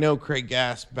 But I know Craig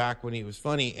Gass back when he was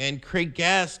funny, and Craig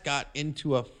Gass got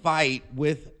into a fight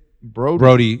with Brody.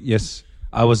 Brody, yes,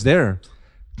 I was there.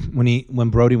 When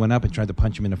Brody went up and tried to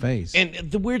punch him in the face. And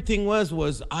the weird thing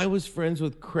was I was friends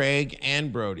with Craig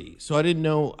and Brody, so I didn't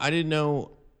know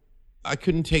I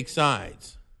couldn't take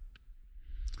sides.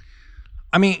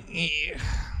 I mean,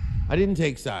 I didn't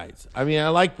take sides. I mean, I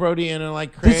like Brody and I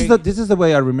like Craig. This is the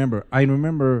way I remember. I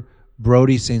remember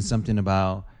Brody saying something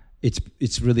about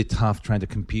it's really tough trying to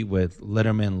compete with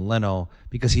Letterman and Leno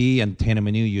because he and Tana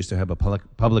Manu used to have a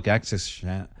public access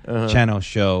channel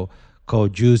show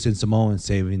called Jews and Samoans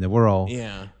Saving the World.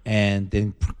 Yeah. And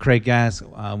then Craig Gass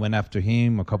went after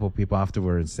him, a couple of people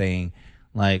afterwards, saying,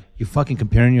 like, you fucking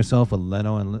comparing yourself with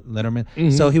Leno and Letterman.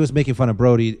 Mm-hmm. So he was making fun of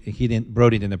Brody.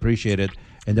 Brody didn't appreciate it.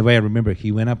 And the way I remember,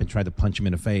 he went up and tried to punch him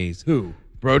in the face. Who?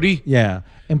 Brody? Yeah.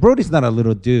 And Brody's not a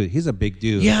little dude. He's a big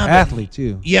dude. Yeah. Athlete,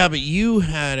 too. Yeah, but you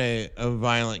had a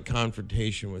violent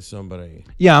confrontation with somebody.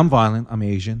 Yeah, I'm violent. I'm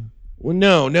Asian. Well,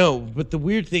 no. But the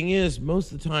weird thing is,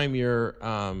 most of the time you're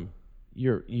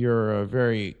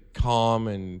very calm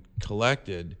and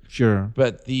collected. Sure.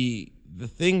 But the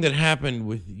thing that happened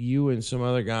with you and some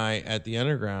other guy at the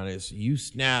Underground is you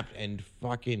snapped and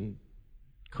fucking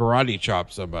karate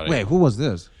chopped somebody. Wait, who was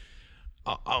this?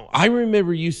 I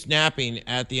remember you snapping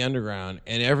at the Underground,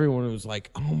 and everyone was like,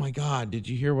 "Oh my God, did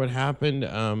you hear what happened?"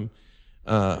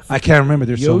 I can't remember.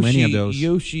 There's so many of those.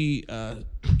 Yoshi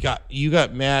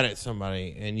got mad at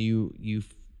somebody, and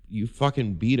you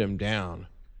fucking beat him down.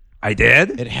 I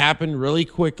did? It happened really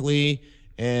quickly,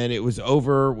 and it was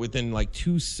over within like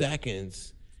 2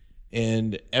 seconds,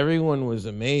 and everyone was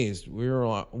amazed. We were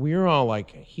all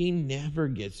like, he never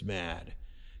gets mad.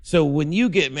 So when you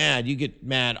get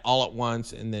mad all at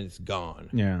once, and then it's gone.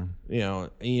 Yeah.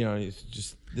 You know, it's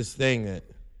just this thing that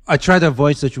I try to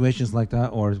avoid situations like that,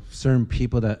 or certain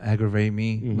people that aggravate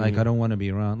me. Mm-hmm. Like, I don't want to be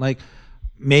around. Like,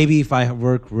 maybe if I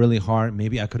work really hard,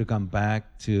 maybe I could have gone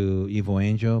back to Evil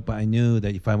Angel. But I knew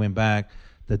that if I went back,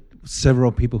 that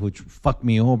several people who fucked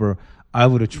me over, I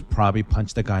would have probably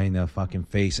punched the guy in the fucking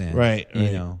face in. Right.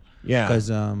 You know? Yeah. Because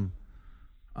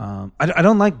I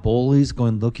don't like bullies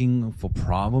going looking for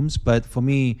problems, but for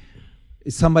me,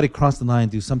 if somebody crossed the line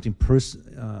and do something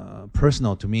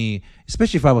personal to me,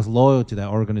 especially if I was loyal to that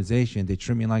organization, they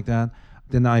treat me like that,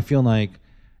 then I feel like,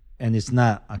 and it's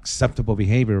not acceptable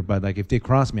behavior, but like if they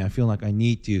cross me, I feel like I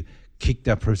need to kick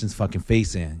that person's fucking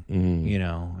face in, you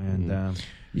know, and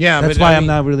Yeah, that's but why I I'm mean-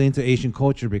 not really into Asian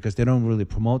culture, because they don't really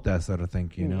promote that sort of thing,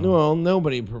 you know. Well,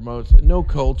 no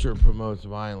culture promotes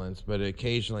violence, but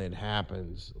occasionally it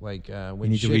happens. Like You when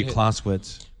need to shit read hit-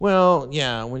 Clausewitz. Well,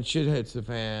 yeah, when shit hits the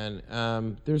fan,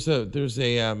 there's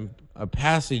a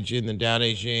passage in the Tao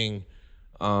Te Ching.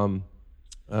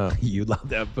 You love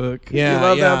that book. Yeah, you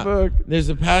love yeah. that book. There's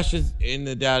a passage in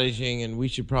the Tao Te Ching, and we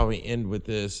should probably end with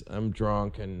this. I'm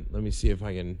drunk, and let me see if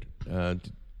I can.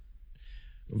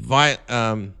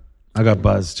 I got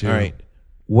buzzed too. All right.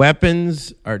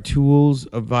 Weapons are tools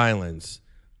of violence.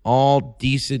 All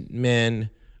decent men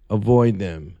avoid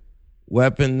them.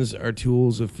 Weapons are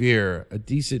tools of fear. A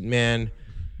decent man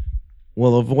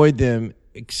will avoid them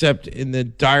except in the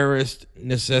direst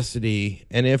necessity,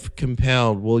 and if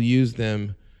compelled, will use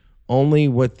them only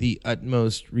with the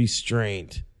utmost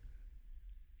restraint.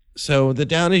 So the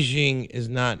Tao Te Ching is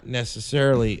not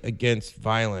necessarily against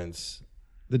violence.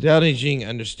 The Tao Te Ching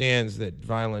understands that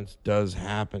violence does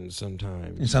happen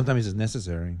sometimes. And sometimes it's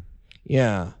necessary.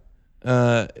 Yeah.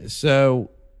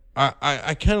 So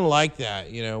I kind of like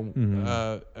that, you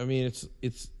know. I mean,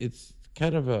 it's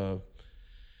kind of a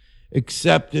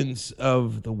acceptance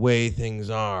of the way things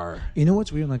are. You know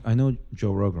what's weird? Like, I know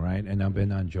Joe Rogan, right? And I've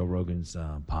been on Joe Rogan's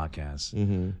podcast.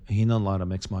 And he knows a lot of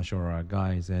mixed martial art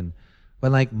guys,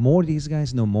 but like more of these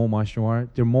guys know more martial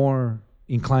art. They're more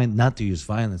inclined not to use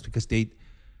violence, because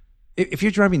if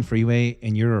you're driving freeway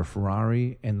and you're a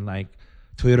Ferrari and like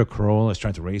Toyota Corolla is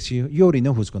trying to race you, you already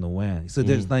know who's going to win. So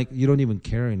there's like, you don't even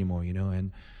care anymore, you know.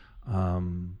 And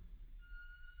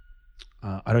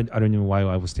I don't know why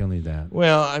I was telling you that.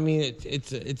 Well, I mean,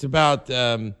 it's about.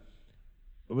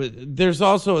 There's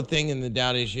also a thing in the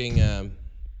Tao Te Ching.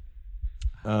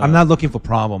 I'm not looking for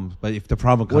problems, but if the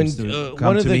problem comes one to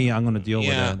of the- me, I'm going to deal with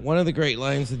Yeah, it. one of the great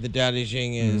lines of the Tao Te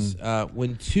Ching is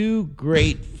when two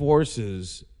great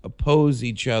forces oppose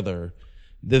each other,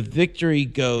 the victory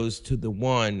goes to the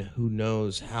one who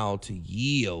knows how to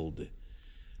yield.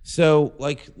 So,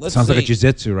 like, let's Sounds say, like a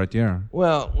jiu-jitsu right there.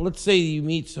 well, let's say you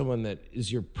meet someone that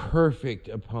is your perfect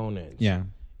opponent. Yeah.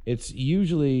 It's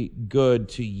usually good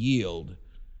to yield.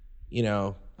 You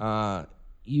know,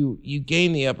 you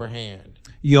gain the upper hand.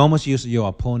 You almost use your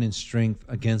opponent's strength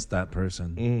against that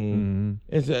person.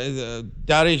 It's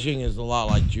Tao Te Ching is a lot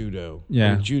like judo.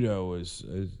 Yeah. Like, judo is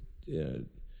A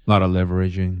lot of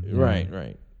leveraging. Yeah.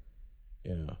 right.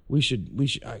 Yeah, we should.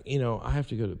 You know, I have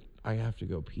to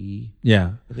go pee.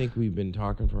 Yeah. I think we've been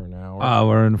talking for an hour.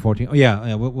 Hour and 14. Oh,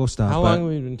 yeah, we'll stop. How but- long have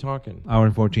we been talking? Hour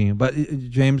and 14. But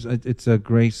James, it's a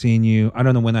great seeing you. I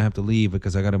don't know when I have to leave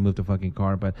because I got to move the fucking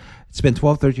car. But it's been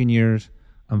 12, 13 years.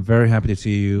 I'm very happy to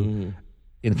see you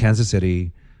in Kansas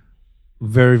City.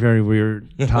 Very, very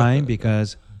weird time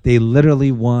because they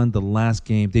literally won the last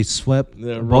game. They swept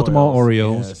The Baltimore Royals,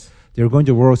 Orioles. yes. They were going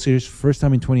to World Series first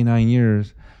time in 29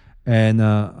 years. And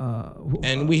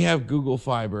And we have Google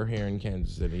Fiber here in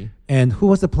Kansas City. and who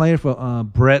was the player for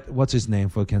Brett? What's his name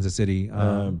for Kansas City?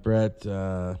 Brett.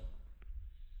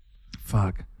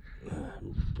 Fuck.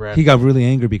 Brett. He got really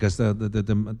angry because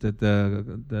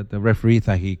the referee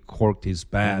thought he corked his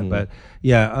bat. But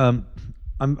yeah,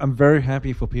 I'm very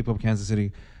happy for people of Kansas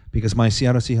City because my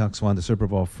Seattle Seahawks won the Super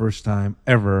Bowl first time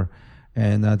ever,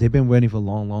 and they've been waiting for a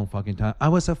long fucking time. I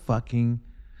was a fucking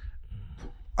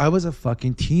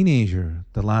teenager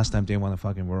the last time they won the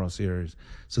fucking World Series.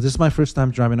 So this is my first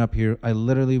time driving up here. I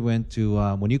literally went to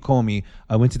when you called me,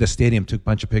 I went to the stadium, took a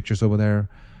bunch of pictures over there.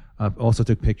 Also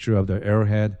took a picture of the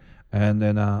Arrowhead. And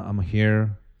then I'm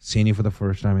here seeing you for the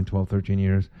first time in 12, 13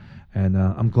 years. And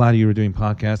I'm glad you were doing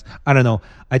podcasts. I don't know.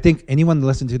 I think anyone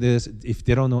listening to this, if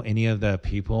they don't know any of the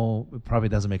people, it probably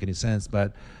doesn't make any sense.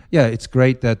 But yeah, it's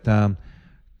great that,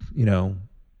 you know,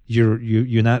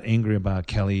 you're not angry about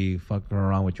Kelly fucking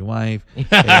around with your wife.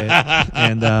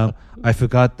 and I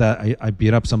forgot that I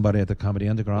beat up somebody at the Comedy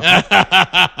Underground.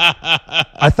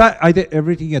 I thought I did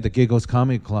everything at the Giggles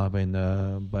Comedy Club, and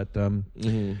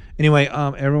anyway,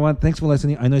 everyone, thanks for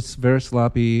listening. I know it's very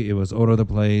sloppy. It was all over the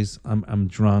place. I'm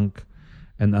drunk,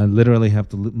 and I literally have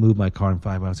to move my car in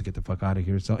 5 hours to get the fuck out of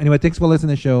here. So anyway, thanks for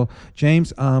listening to the show,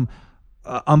 James.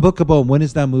 Unbookable. When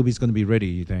is that movie's going to be ready?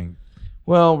 You think?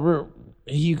 Well,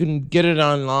 You can get it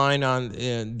online on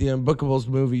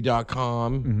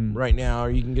theunbookablesmovie.com right now,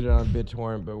 or you can get it on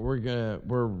BitTorrent. But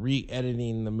we're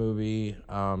re-editing the movie,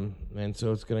 and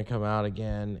so it's gonna come out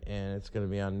again, and it's gonna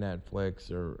be on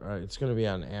Netflix, or it's gonna be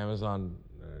on Amazon,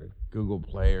 Google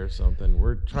Play, or something.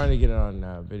 We're trying to get it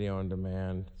on video on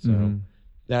demand, so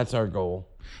that's our goal.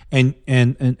 And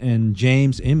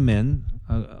James Inman,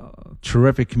 a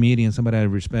terrific comedian, somebody I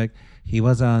respect. He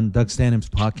was on Doug Stanham's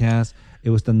podcast. It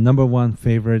was the #1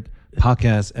 favorite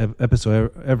podcast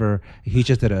episode ever. He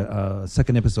just did a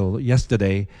second episode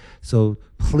yesterday. So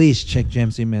please check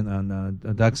James Inman on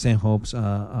Doug Stanhope's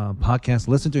podcast.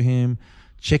 Listen to him.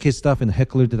 Check his stuff in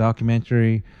Heckler the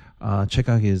documentary. Check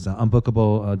out his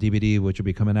Unbookable DVD, which will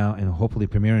be coming out and hopefully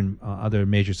premiere in other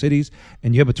major cities.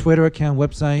 And you have a Twitter account,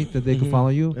 website that they can follow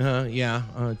you?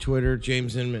 Twitter,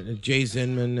 James Inman, Jay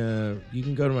Zinman. You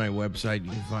can go to my website. You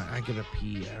can find. I gotta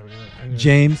pee.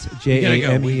 James,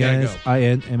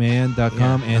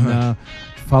 JAMESINMAN.com, and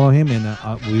follow him. And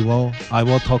I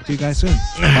will talk to you guys soon.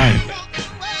 Bye.